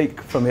need to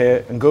take from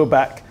here and go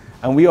back.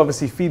 And we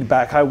obviously feed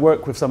back. I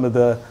work with some of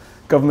the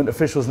government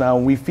officials now,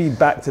 and we feed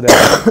back to them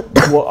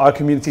what our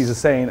communities are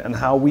saying and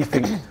how we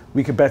think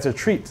we could better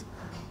treat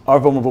our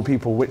vulnerable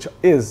people, which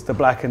is the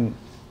black and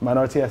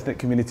minority ethnic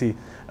community.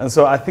 And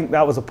so I think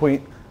that was a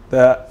point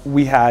that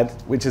we had,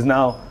 which is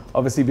now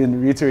obviously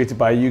been reiterated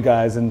by you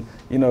guys and,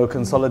 you know,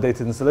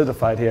 consolidated and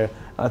solidified here.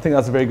 And I think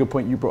that's a very good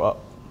point you brought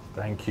up.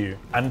 Thank you.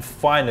 And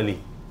finally,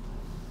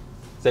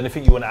 is there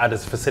anything you want to add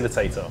as a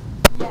facilitator?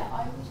 Yeah,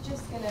 I was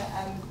just going to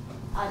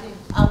add in,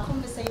 our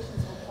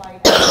conversations were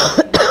quite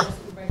as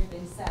already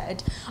been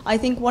said. I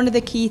think one of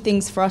the key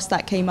things for us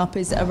that came up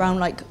is around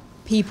like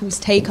people's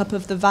take up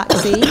of the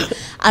vaccine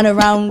and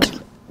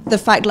around the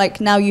fact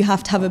like now you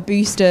have to have a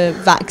booster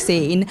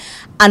vaccine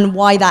and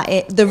why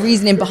the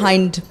reasoning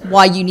behind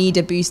why you need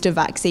a booster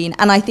vaccine.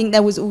 And I think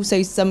there was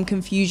also some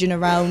confusion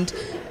around,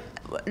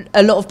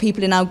 a lot of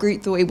people in our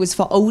group thought it was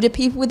for older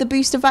people with a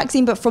booster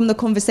vaccine, but from the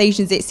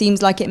conversations it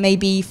seems like it may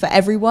be for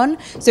everyone.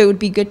 So it would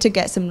be good to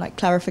get some like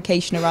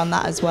clarification around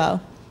that as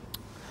well.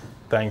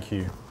 Thank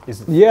you.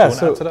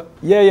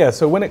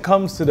 So when it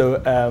comes to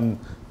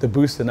the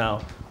booster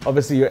now,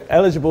 obviously you're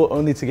eligible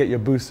only to get your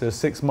booster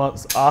 6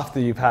 months after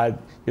you've had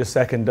your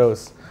second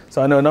dose.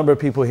 So I know a number of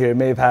people here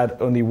may have had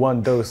only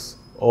one dose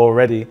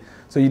already.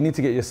 So you need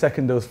to get your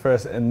second dose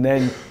first and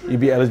then you'd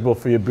be eligible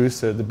for your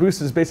booster. The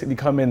boosters basically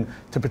come in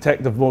to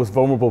protect the most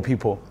vulnerable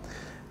people.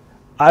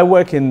 I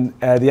work in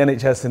the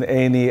NHS and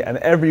A&E, and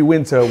every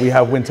winter we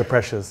have winter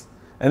pressures.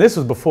 And this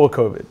was before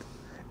COVID.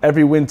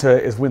 Every winter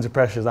is winter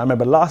pressures. I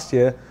remember last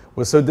year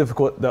was so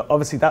difficult that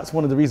obviously that's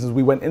one of the reasons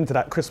we went into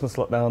that Christmas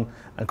lockdown,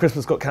 and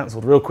Christmas got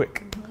cancelled real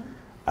quick.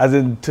 As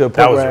in to a point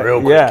that was where,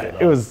 real quick, yeah,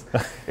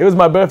 it was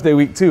my birthday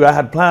week too. I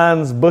had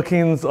plans,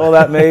 bookings, all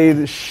that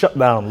made, shut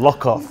down,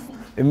 lock off.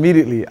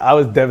 Immediately, I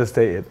was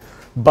devastated.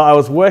 But I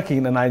was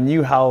working and I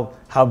knew how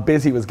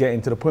busy it was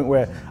getting, to the point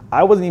where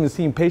I wasn't even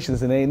seeing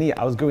patients in A&E.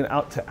 I was going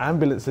out to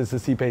ambulances to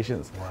see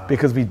patients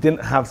because we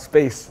didn't have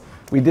space.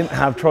 We didn't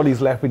have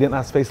trolleys left. We didn't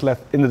have space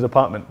left in the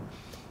department.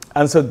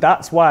 And so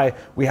that's why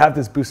we have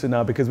this booster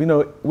now, because we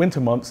know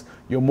winter months,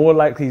 you're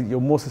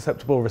more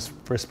susceptible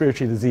for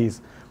respiratory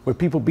disease. With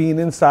people being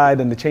inside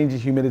and the change in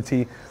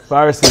humidity,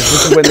 viruses,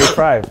 this is when they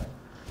thrive.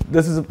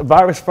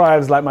 Virus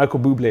thrives like Michael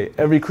Bublé.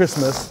 Every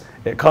Christmas,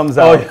 it comes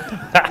out.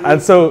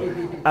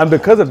 And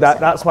because of that,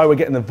 that's why we're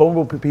getting the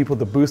vulnerable people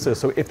the booster.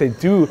 So if they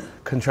do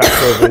contract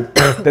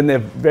COVID, then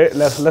they're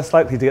less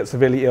likely to get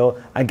severely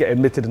ill and get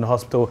admitted in the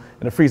hospital,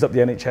 and it frees up the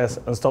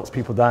NHS and stops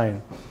people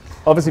dying.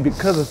 Obviously,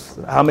 because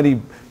of how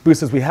many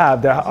boosters we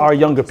have, there are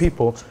younger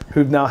people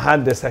who've now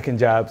had their second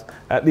jabs,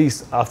 at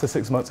least after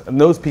 6 months. And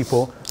those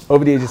people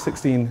over the age of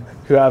 16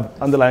 who have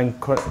underlying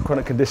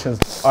chronic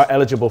conditions are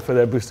eligible for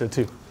their booster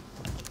too.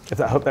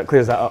 I hope that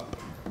clears that up.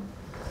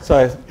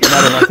 Sorry,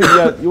 madam, I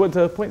think you want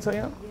to point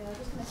something out?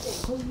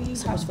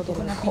 I was going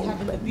to be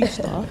having a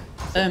booster.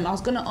 I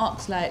was going to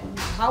ask, like,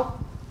 how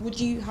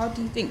do you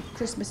think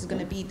Christmas is going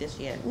to be this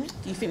year?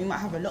 Do you think we might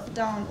have a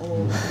lockdown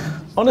or?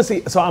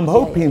 Honestly, so I'm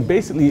hoping,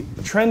 basically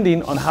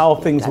trending on how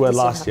things were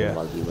last year,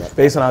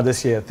 based on how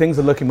this year, things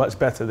are looking much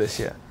better this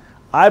year.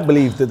 I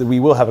believe that we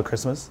will have a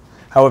Christmas.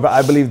 However,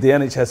 I believe the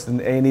NHS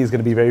and A&E is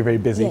going to be very, very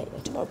busy.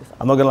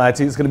 I'm not going to lie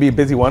to you, it's going to be a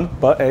busy one,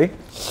 but hey,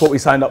 it's what we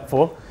signed up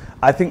for.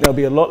 I think there'll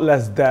be a lot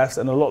less deaths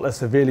and a lot less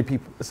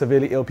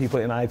severely ill people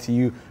in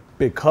ITU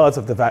because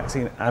of the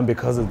vaccine and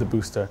because of the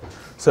booster.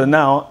 So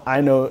now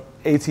I know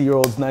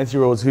 80-year-olds,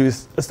 90-year-olds who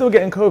are still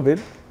getting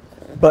COVID,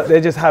 but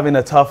they're just having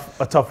a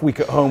tough week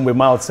at home with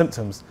mild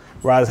symptoms.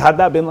 Whereas had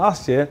that been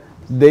last year,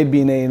 they'd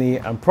be in A&E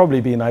and probably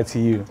be in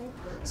ITU.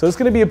 So it's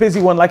going to be a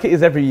busy one like it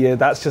is every year.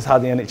 That's just how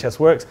the NHS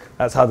works.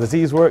 That's how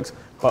disease works.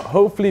 But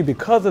hopefully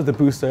because of the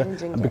booster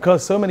and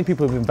because so many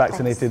people have been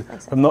vaccinated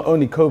from not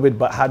only COVID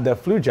but had their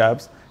flu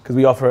jabs, because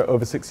we offer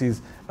over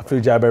 60s a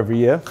flu jab every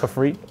year for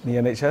free in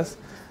the NHS,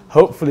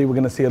 hopefully we're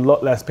going to see a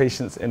lot less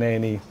patients in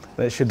A&E,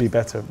 and it should be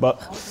better. But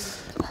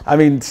I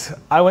mean,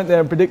 I went there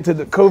and predicted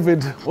that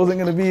COVID wasn't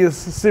going to be as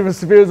severe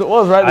as it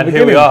was right at the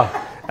beginning. And here we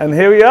are. And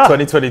here we are.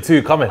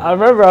 2022 coming. I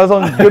remember I was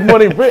on Good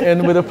Morning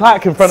Britain with a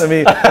plaque in front of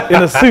me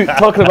in a suit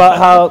talking about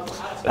how,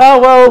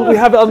 oh, well, we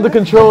have it under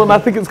control and I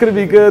think it's going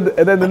to be good.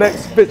 And then the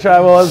next picture I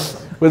was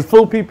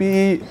full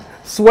PPE,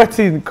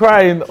 sweating,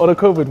 crying on a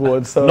COVID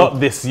ward. So not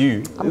this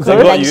you. I'm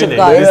COVID negative,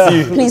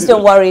 guys. Please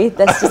don't worry.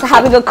 That's just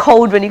having a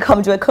cold when you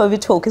come to a COVID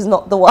talk is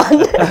not the one.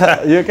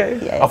 You okay?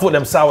 Yeah. I thought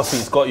them sour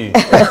seats got you.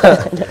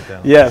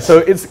 Yeah, so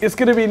it's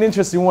going to be an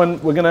interesting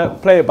one. We're going to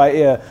play it by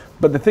ear.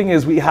 But the thing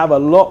is, we have a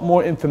lot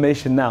more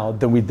information now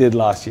than we did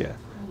last year,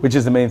 which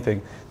is the main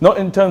thing. Not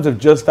in terms of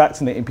just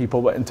vaccinating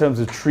people, but in terms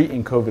of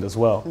treating COVID as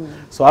well.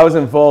 So I was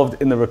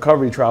involved in the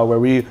recovery trial where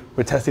we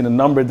were testing a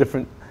number of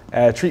different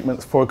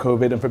treatments for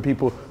COVID and for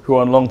people who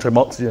are on long-term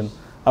oxygen.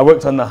 I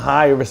worked on the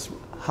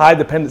high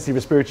dependency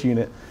respiratory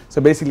unit.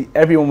 So basically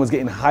everyone was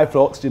getting high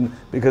flow oxygen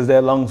because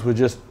their lungs were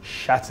just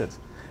shattered.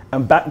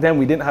 And back then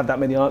we didn't have that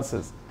many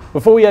answers.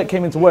 Before we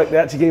came into work, they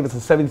actually gave us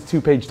a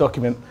 72-page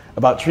document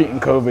about treating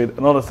COVID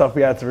and all the stuff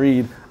we had to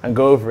read and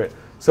go over it.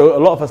 So a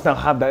lot of us now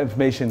have that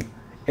information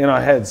in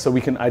our heads so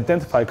we can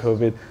identify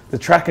COVID. The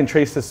track and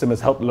trace system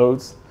has helped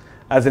loads.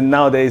 As in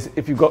nowadays,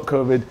 if you've got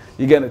COVID,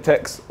 you're getting a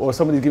text or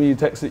somebody's giving you a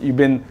text that you've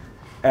been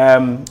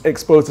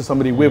exposed to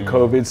somebody with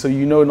COVID, so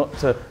you know not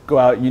to go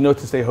out, you know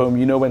to stay home,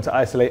 you know when to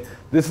isolate.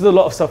 This is a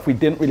lot of stuff we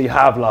didn't really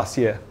have last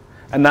year,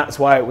 and that's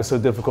why it was so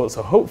difficult.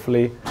 So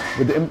hopefully,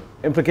 with the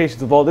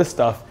implications of all this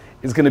stuff,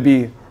 it's going to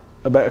be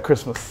a better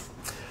Christmas.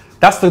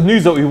 That's the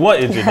news that we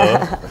wanted, you know.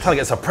 I'm trying to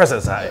get some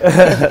presents out.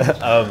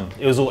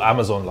 It was all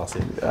Amazon last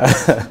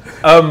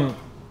year.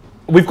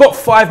 We've got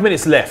 5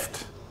 minutes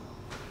left.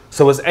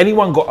 So has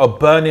anyone got a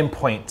burning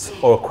point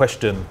or a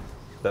question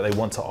that they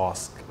want to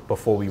ask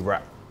before we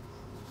wrap?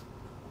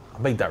 I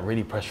made that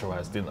really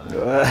pressurized, didn't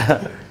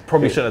I?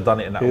 Probably shouldn't have done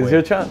it in that way. Here's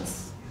your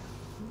chance.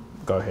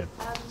 Go ahehead.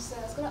 So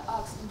I was going to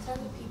ask, in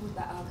terms of people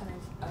that are kind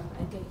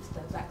of against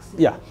the vaccine.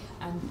 Yeah.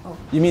 And,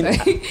 You mean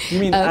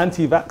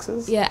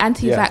anti-vaxxers? Yeah,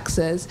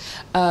 anti-vaxxers.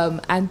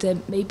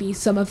 And maybe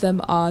some of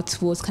them are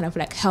towards kind of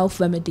like health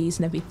remedies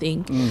and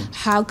everything.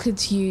 How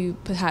could you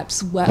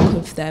perhaps work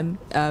with them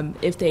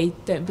if they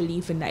don't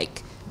believe in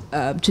like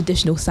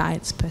traditional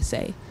science per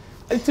se?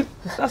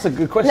 That's a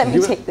good question. Let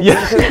me take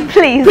this,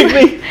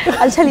 please.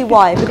 I'll tell you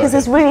why. Because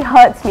this really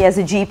hurts me as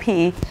a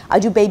GP. I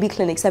do baby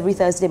clinics every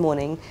Thursday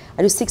morning.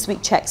 I do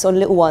 6-week checks on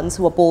little ones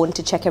who are born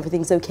to check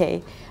everything's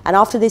okay. And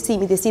after they see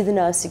me, they see the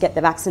nurse to get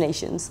their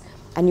vaccinations.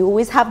 And you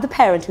always have the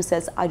parent who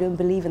says, I don't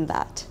believe in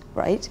that,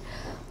 right?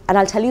 And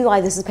I'll tell you why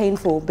this is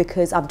painful,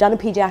 because I've done a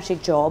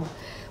pediatric job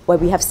where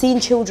we have seen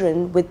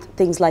children with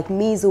things like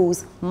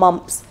measles,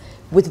 mumps,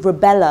 with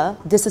rubella.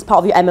 This is part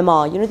of your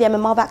MMR. You know the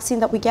MMR vaccine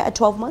that we get at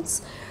 12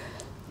 months?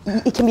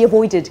 It can be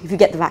avoided if you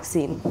get the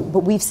vaccine.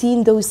 But we've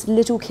seen those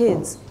little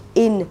kids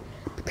in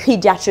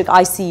pediatric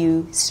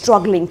ICU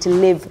struggling to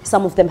live.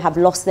 Some of them have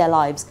lost their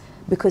lives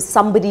because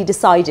somebody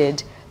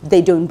decided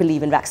they don't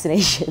believe in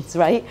vaccinations,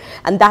 right?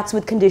 And that's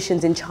with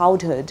conditions in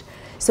childhood.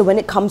 So when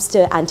it comes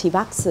to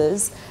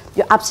anti-vaxxers,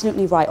 you're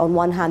absolutely right. On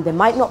one hand, there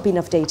might not be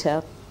enough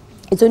data.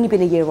 It's only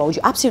been a year old.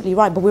 You're absolutely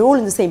right, but we're all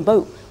in the same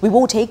boat. We've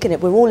all taken it.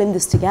 We're all in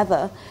this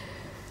together.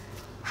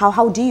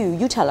 How do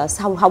you tell us?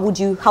 How would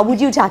you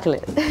tackle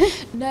it?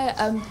 No,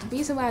 the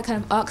reason why I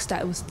kind of asked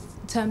that was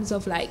in terms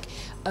of like,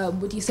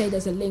 would you say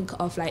there's a link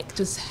of like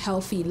just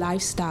healthy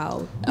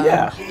lifestyle?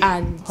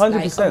 And 100%.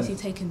 like obviously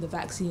taking the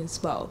vaccine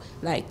as well.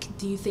 Like,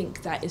 do you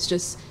think that it's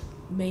just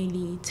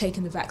mainly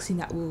taking the vaccine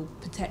that will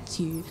protect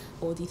you,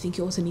 or do you think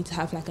you also need to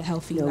have like a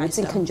healthy lifestyle? It's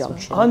in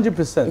conjunction.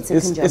 100%. It's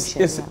in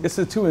conjunction. It's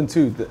a 2 and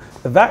 2.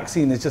 The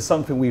vaccine is just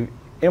something we've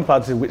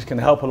implanted which can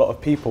help a lot of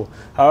people.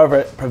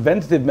 However,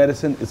 preventative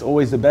medicine is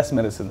always the best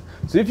medicine.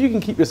 So if you can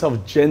keep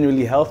yourself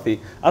genuinely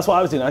healthy, that's what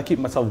I was doing. I keep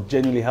myself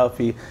genuinely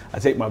healthy. I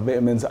take my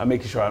vitamins. I'm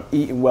making sure I'm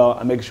eating well.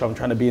 I'm making sure I'm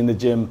trying to be in the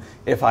gym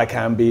if I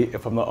can be,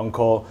 if I'm not on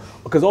call.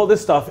 Because all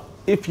this stuff,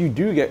 if you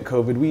do get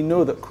COVID, we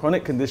know that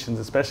chronic conditions,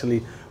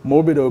 especially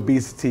morbid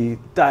obesity,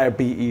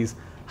 diabetes,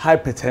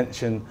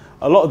 hypertension,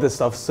 a lot of this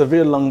stuff,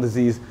 severe lung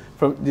disease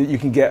you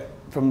can get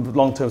from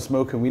long-term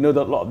smoking. We know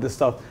that a lot of this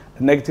stuff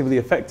negatively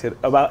affected.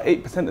 About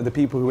 8% of the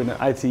people who were in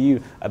the ITU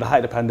at the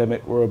height of the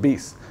pandemic were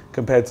obese,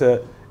 compared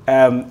to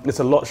it's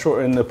a lot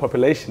shorter in the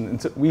population.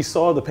 And so we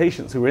saw the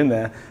patients who were in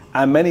there,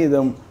 and many of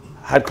them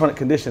had chronic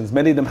conditions.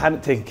 Many of them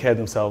hadn't taken care of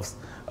themselves.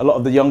 A lot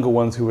of the younger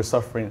ones who were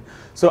suffering.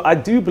 So I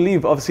do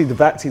believe, obviously, the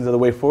vaccines are the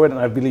way forward, and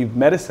I believe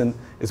medicine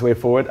is the way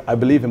forward. I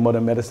believe in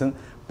modern medicine.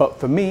 But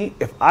for me,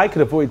 if I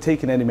could avoid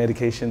taking any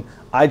medication,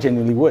 I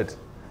genuinely would.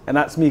 And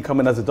that's me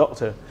coming as a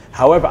doctor.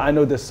 However, I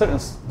know there's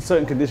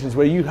certain conditions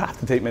where you have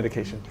to take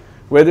medication,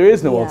 where there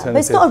is no alternative. But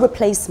it's not a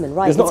replacement,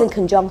 right? It's in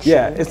conjunction.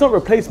 Yeah, it's not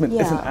replacement,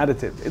 it's an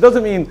additive. It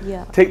doesn't mean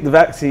take the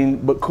vaccine,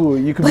 but cool,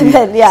 you can be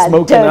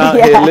smoking out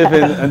here,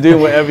 living and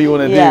doing whatever you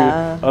want to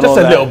do. Just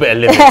a little bit of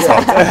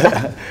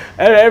living.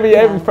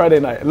 every Friday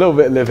night, a little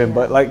bit of living.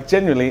 But like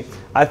genuinely,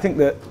 I think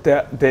that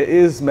there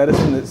is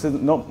medicine that's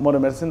not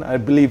modern medicine. I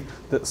believe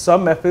that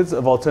some methods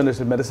of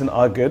alternative medicine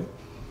are good.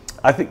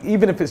 I think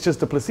even if it's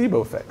just a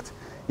placebo effect,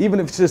 even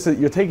if it's just that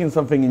you're taking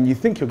something and you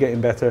think you're getting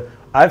better,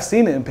 I've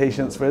seen it in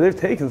patients where they've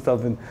taken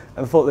something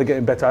and thought they're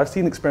getting better. I've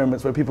seen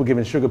experiments where people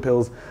given sugar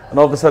pills and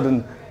all of a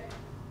sudden,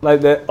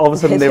 they're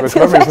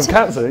recovering from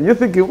cancer. And you're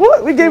thinking,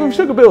 what? We gave them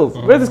sugar pills.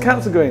 Where's this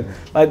cancer going?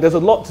 Like, there's a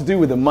lot to do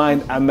with the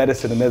mind and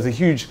medicine, and there's a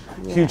huge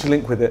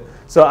link with it.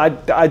 So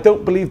I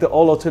don't believe that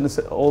all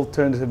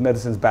alternative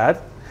medicine is bad.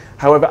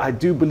 However, I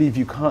do believe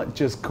you can't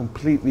just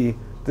completely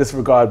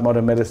disregard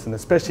modern medicine,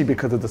 especially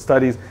because of the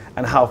studies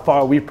and how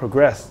far we've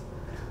progressed.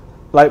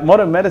 Like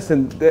modern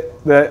medicine,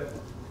 the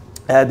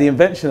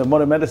invention of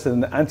modern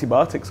medicine and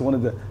antibiotics are one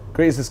of the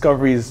greatest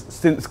discoveries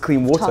since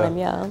clean water.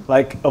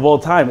 Like of all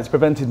time, it's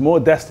prevented more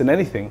deaths than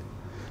anything.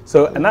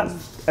 So and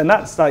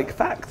that's like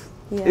fact.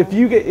 Yeah. If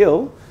you get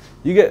ill,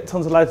 you get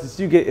tonsillitis,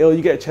 you get ill,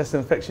 you get a chest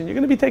infection, you're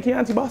going to be taking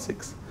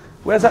antibiotics.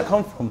 Where's that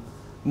come from?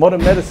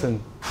 Modern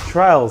medicine,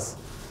 trials,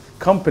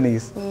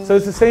 companies. So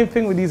it's the same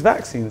thing with these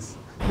vaccines.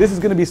 This is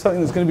going to be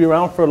something that's going to be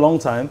around for a long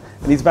time,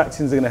 and these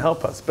vaccines are going to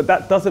help us. But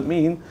that doesn't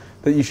mean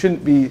that you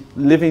shouldn't be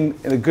living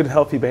in a good,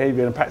 healthy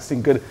behavior and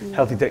practicing good,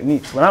 healthy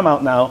techniques. When I'm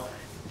out now,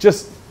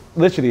 just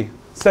literally,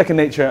 second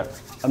nature,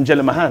 I'm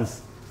gelling my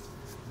hands.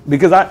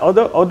 Because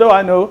although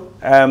I know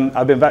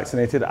I've been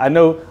vaccinated, I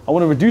know I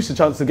want to reduce the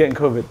chances of getting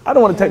COVID. I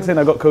don't want to text saying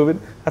I got COVID,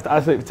 have to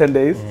isolate for 10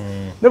 days.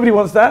 Nobody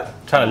wants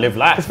that. Trying to live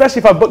life.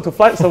 Especially if I booked a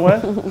flight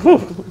somewhere.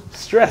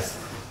 Stress.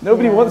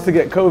 Nobody wants to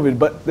get COVID,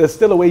 but there's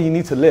still a way you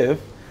need to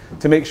live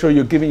to make sure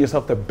you're giving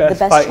yourself the best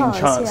fighting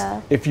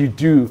chance if you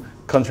do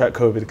contract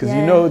COVID, because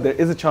you know there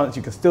is a chance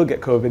you can still get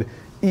COVID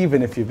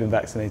even if you've been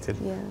vaccinated.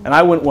 And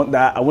I wouldn't want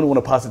that. I wouldn't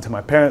want to pass it to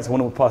my parents. I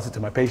wouldn't want to pass it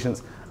to my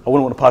patients. I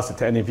wouldn't want to pass it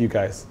to any of you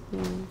guys.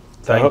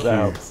 So I hope that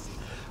helps.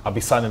 I'll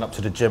be signing up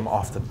to the gym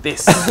after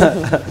this.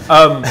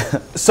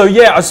 So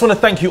yeah, I just want to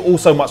thank you all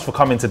so much for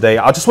coming today.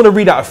 I just want to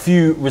read out a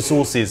few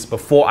resources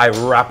before I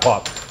wrap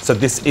up. So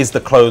this is the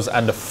close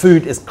and the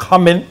food is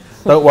coming.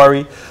 Don't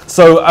worry.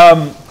 So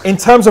in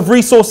terms of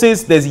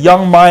resources, there's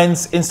Young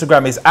Minds.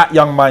 Instagram is at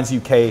Young Minds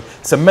UK.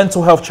 It's a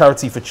mental health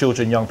charity for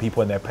children, young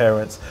people and their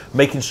parents,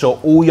 making sure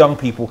all young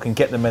people can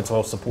get the mental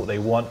health support they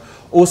want.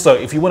 Also,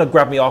 if you want to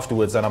grab me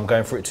afterwards and I'm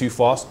going through it too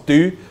fast,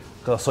 do,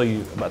 because I saw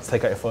you about to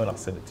take out your phone, I'll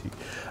send it to you.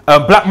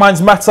 Black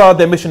Minds Matter,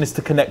 their mission is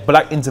to connect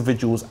black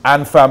individuals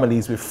and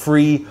families with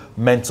free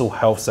mental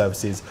health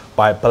services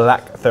by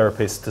black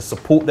therapists to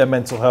support their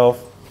mental health.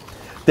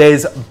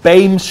 There's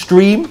BAME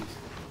Stream,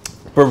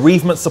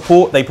 bereavement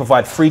support. They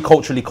provide free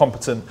culturally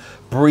competent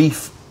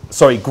grief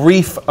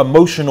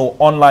emotional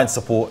online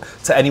support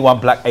to anyone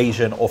black,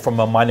 Asian or from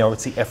a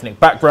minority ethnic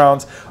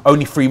background.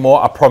 Only 3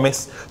 more, I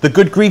promise. The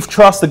Good Grief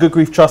Trust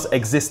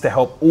exists to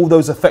help all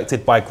those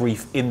affected by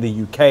grief in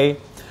the UK.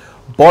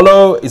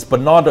 Bolo is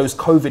Bernardo's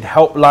COVID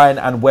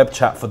helpline and web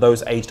chat for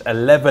those aged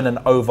 11 and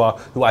over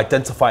who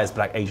identify as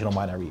black, Asian or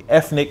minority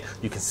ethnic.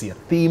 You can see a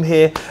theme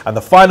here. And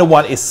the final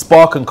one is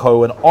Spark &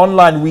 Co, an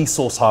online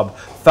resource hub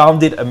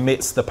founded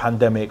amidst the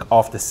pandemic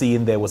after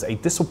seeing there was a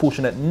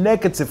disproportionate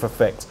negative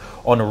effect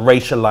on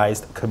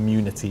racialized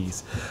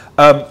communities.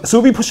 So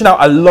we'll be pushing out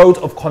a load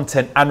of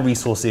content and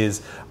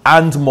resources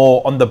and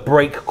more on the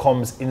Break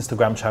Comms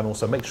Instagram channel.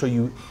 So make sure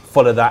you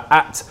follow that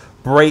at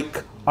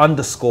break_comms.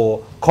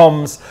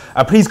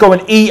 And please go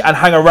and eat and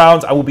hang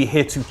around. I will be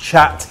here to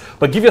chat.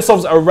 But give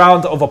yourselves a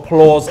round of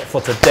applause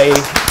for today.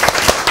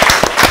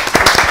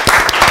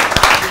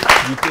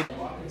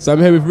 So I'm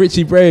here with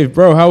Richie Brave.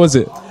 Bro, how was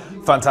it?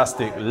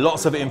 Fantastic.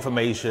 Lots of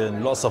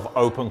information, lots of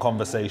open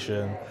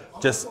conversation.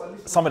 Just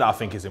something that I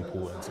think is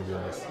important, to be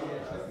honest.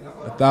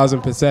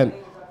 1000%.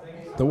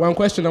 The one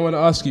question I want to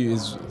ask you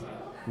is,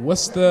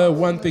 what's the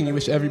one thing you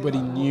wish everybody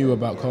knew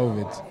about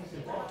COVID?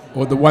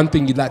 Or the one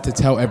thing you'd like to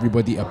tell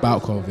everybody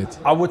about COVID?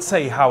 I would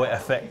say how it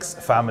affects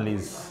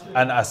families.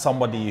 And as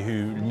somebody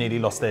who nearly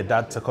lost their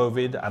dad to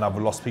COVID, and I've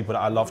lost people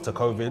that I love to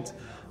COVID,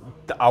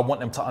 I want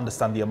them to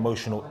understand the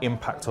emotional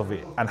impact of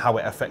it and how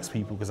it affects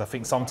people. Because I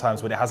think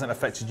sometimes when it hasn't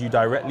affected you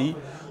directly,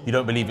 you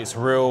don't believe it's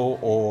real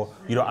or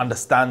you don't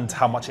understand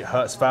how much it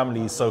hurts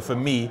families. So for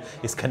me,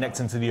 it's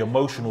connecting to the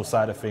emotional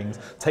side of things.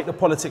 Take the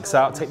politics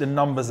out, take the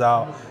numbers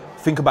out,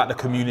 think about the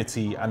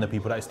community and the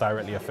people that it's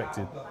directly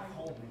affected.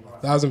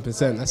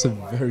 1000%. That's a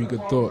very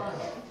good thought.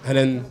 And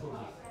then,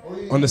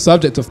 on the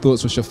subject of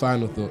thoughts, what's your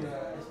final thought?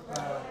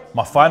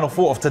 My final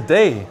thought of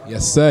today?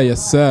 Yes, sir.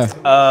 Yes, sir.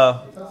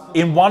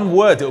 In one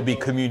word, it will be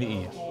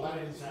community.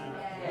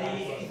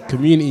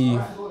 Community.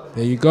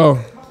 There you go.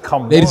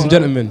 Come Ladies on. and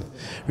gentlemen,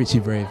 Richie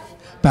Brave.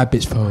 Bad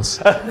bitch pose.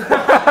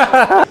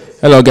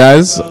 Hello,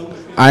 guys.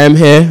 I am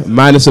here,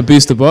 minus a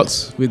booster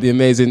box, with the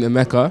amazing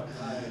Emeka.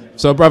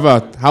 So,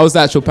 brother, how was the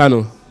actual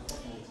panel?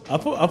 I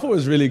thought it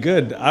was really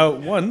good. I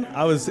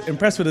was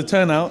impressed with the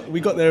turnout.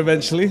 We got there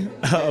eventually.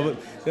 There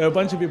were a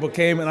bunch of people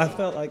came, and I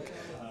felt like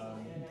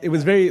it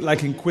was very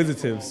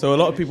inquisitive. So a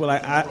lot of people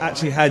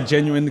actually had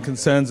genuine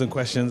concerns and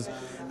questions,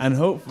 and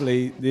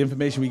hopefully the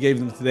information we gave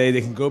them today,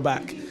 they can go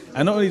back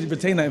and not only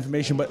retain that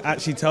information, but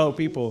actually tell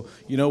people,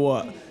 you know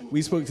what,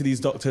 we spoke to these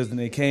doctors and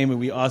they came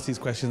and we asked these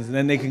questions, and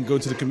then they can go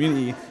to the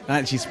community and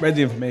actually spread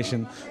the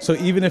information. So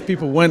even if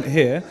people weren't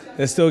here,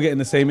 they're still getting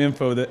the same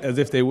info as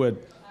if they would.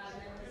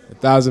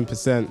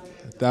 1000%.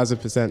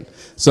 1000%.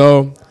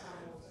 So,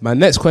 my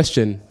next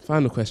question,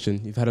 final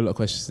question. You've had a lot of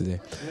questions today.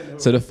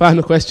 So the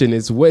final question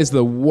is, what is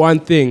the one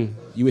thing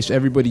you wish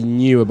everybody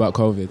knew about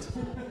COVID?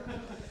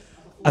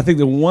 I think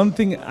the one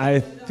thing I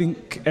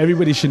think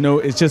everybody should know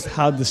is just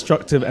how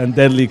destructive and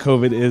deadly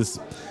COVID is.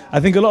 I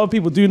think a lot of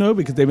people do know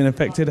because they've been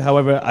infected.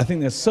 However, I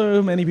think there's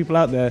so many people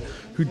out there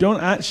who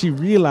don't actually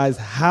realize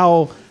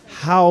how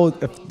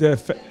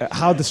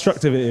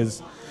destructive it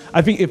is.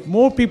 I think if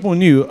more people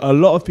knew, a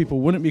lot of people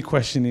wouldn't be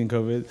questioning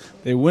COVID.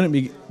 They wouldn't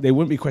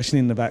be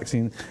questioning the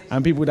vaccine,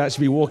 and people would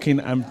actually be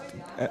walking and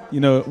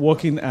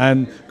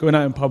going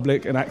out in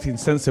public and acting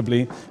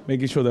sensibly,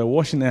 making sure they're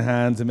washing their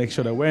hands and making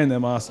sure they're wearing their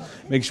masks,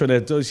 making sure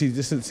they're socially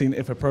distancing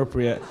if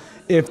appropriate,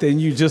 if they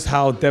knew just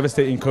how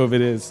devastating COVID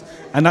is.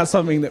 And that's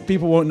something that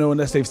people won't know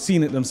unless they've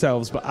seen it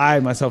themselves, but I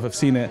myself have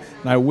seen it,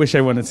 and I wish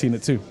everyone had seen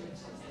it too.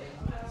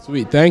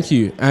 Sweet, thank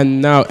you. And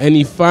now,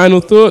 any final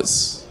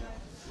thoughts?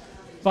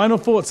 Final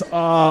thoughts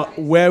are,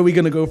 where are we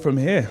going to go from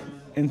here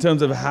in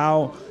terms of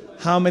how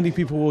many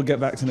people will get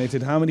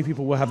vaccinated, how many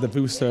people will have the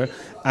booster,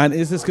 and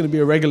is this going to be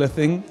a regular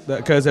thing that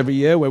occurs every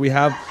year where we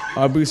have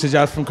our booster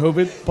jabs from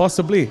COVID?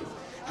 Possibly.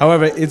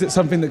 However, is it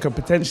something that could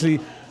potentially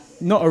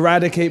not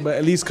eradicate, but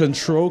at least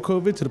control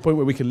COVID to the point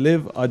where we can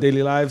live our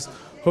daily lives?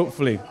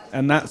 Hopefully.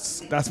 And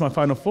that's my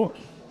final thought.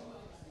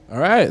 All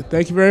right.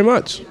 Thank you very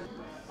much.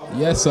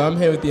 Yes, so I'm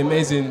here with the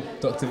amazing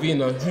Dr.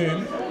 Veena,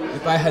 whom,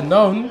 if I had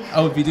known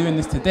I would be doing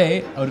this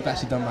today, I would have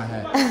actually done my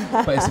hair.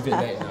 But it's a bit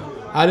late now.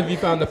 How have you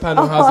found the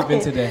panel? How's it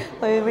been today?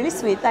 Well, really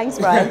sweet. Thanks,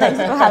 Brian. Thanks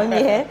for having me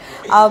here.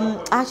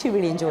 I actually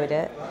really enjoyed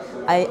it.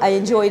 I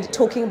enjoyed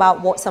talking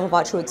about what some of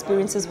our true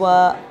experiences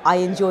were. I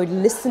enjoyed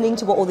listening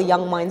to what all the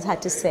young minds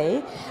had to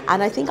say.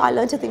 And I think I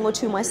learned a thing or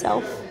two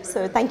myself.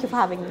 So thank you for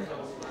having me.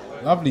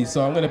 Lovely.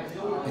 So I'm going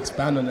to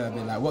expand on that a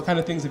bit. Like, what kind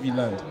of things have you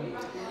learned?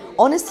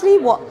 Honestly,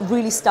 what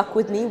really stuck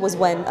with me was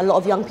when a lot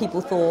of young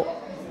people thought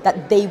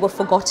that they were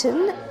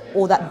forgotten,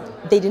 or that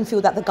they didn't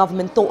feel that the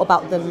government thought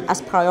about them as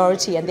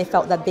priority, and they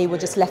felt that they were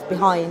just left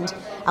behind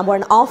and were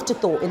an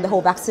afterthought in the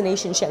whole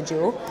vaccination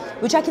schedule,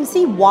 which I can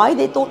see why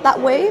they thought that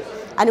way.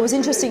 And it was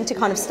interesting to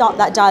kind of start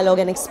that dialogue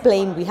and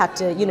explain we had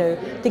to,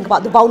 think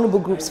about the vulnerable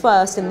groups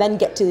first and then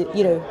get to,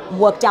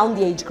 work down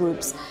the age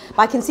groups.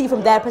 But I can see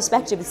from their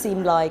perspective, it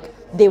seemed like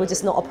they were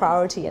just not a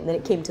priority, and then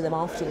it came to them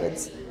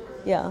afterwards.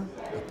 Yeah.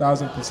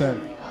 1000%.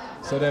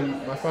 So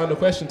then my final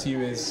question to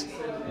you is,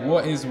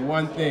 what is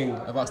one thing,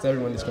 I've asked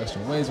everyone this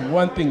question, what is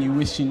one thing you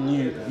wish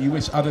you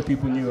wish other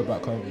people knew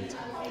about COVID?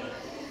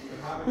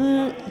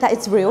 That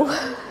it's real,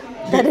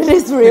 that it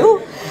is real.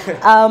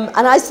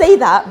 And I say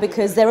that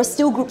because there are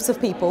still groups of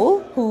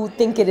people who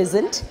think it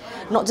isn't,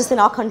 not just in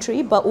our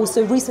country, but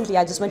also recently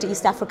I just went to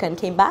East Africa and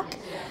came back.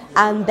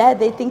 And there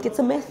they think it's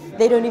a myth.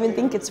 They don't even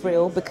think it's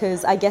real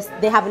because I guess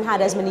they haven't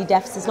had as many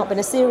deaths. It's not been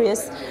as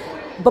serious.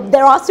 But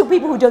there are still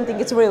people who don't think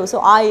it's real.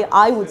 So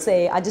I would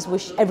say I just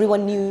wish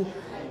everyone knew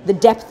the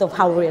depth of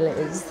how real it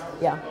is.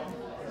 Yeah.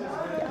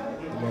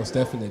 Most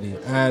definitely.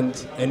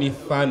 And any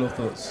final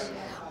thoughts?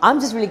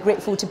 I'm just really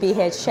grateful to be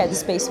here to share the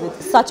space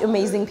with such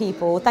amazing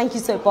people. Thank you,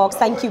 SoapBox.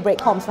 Thank you,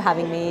 BreakCom, for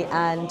having me.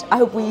 And I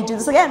hope we do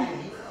this again.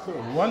 Cool.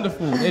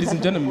 Wonderful. Ladies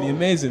and gentlemen, the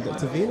amazing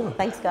Dr. Veena.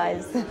 Thanks,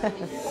 guys.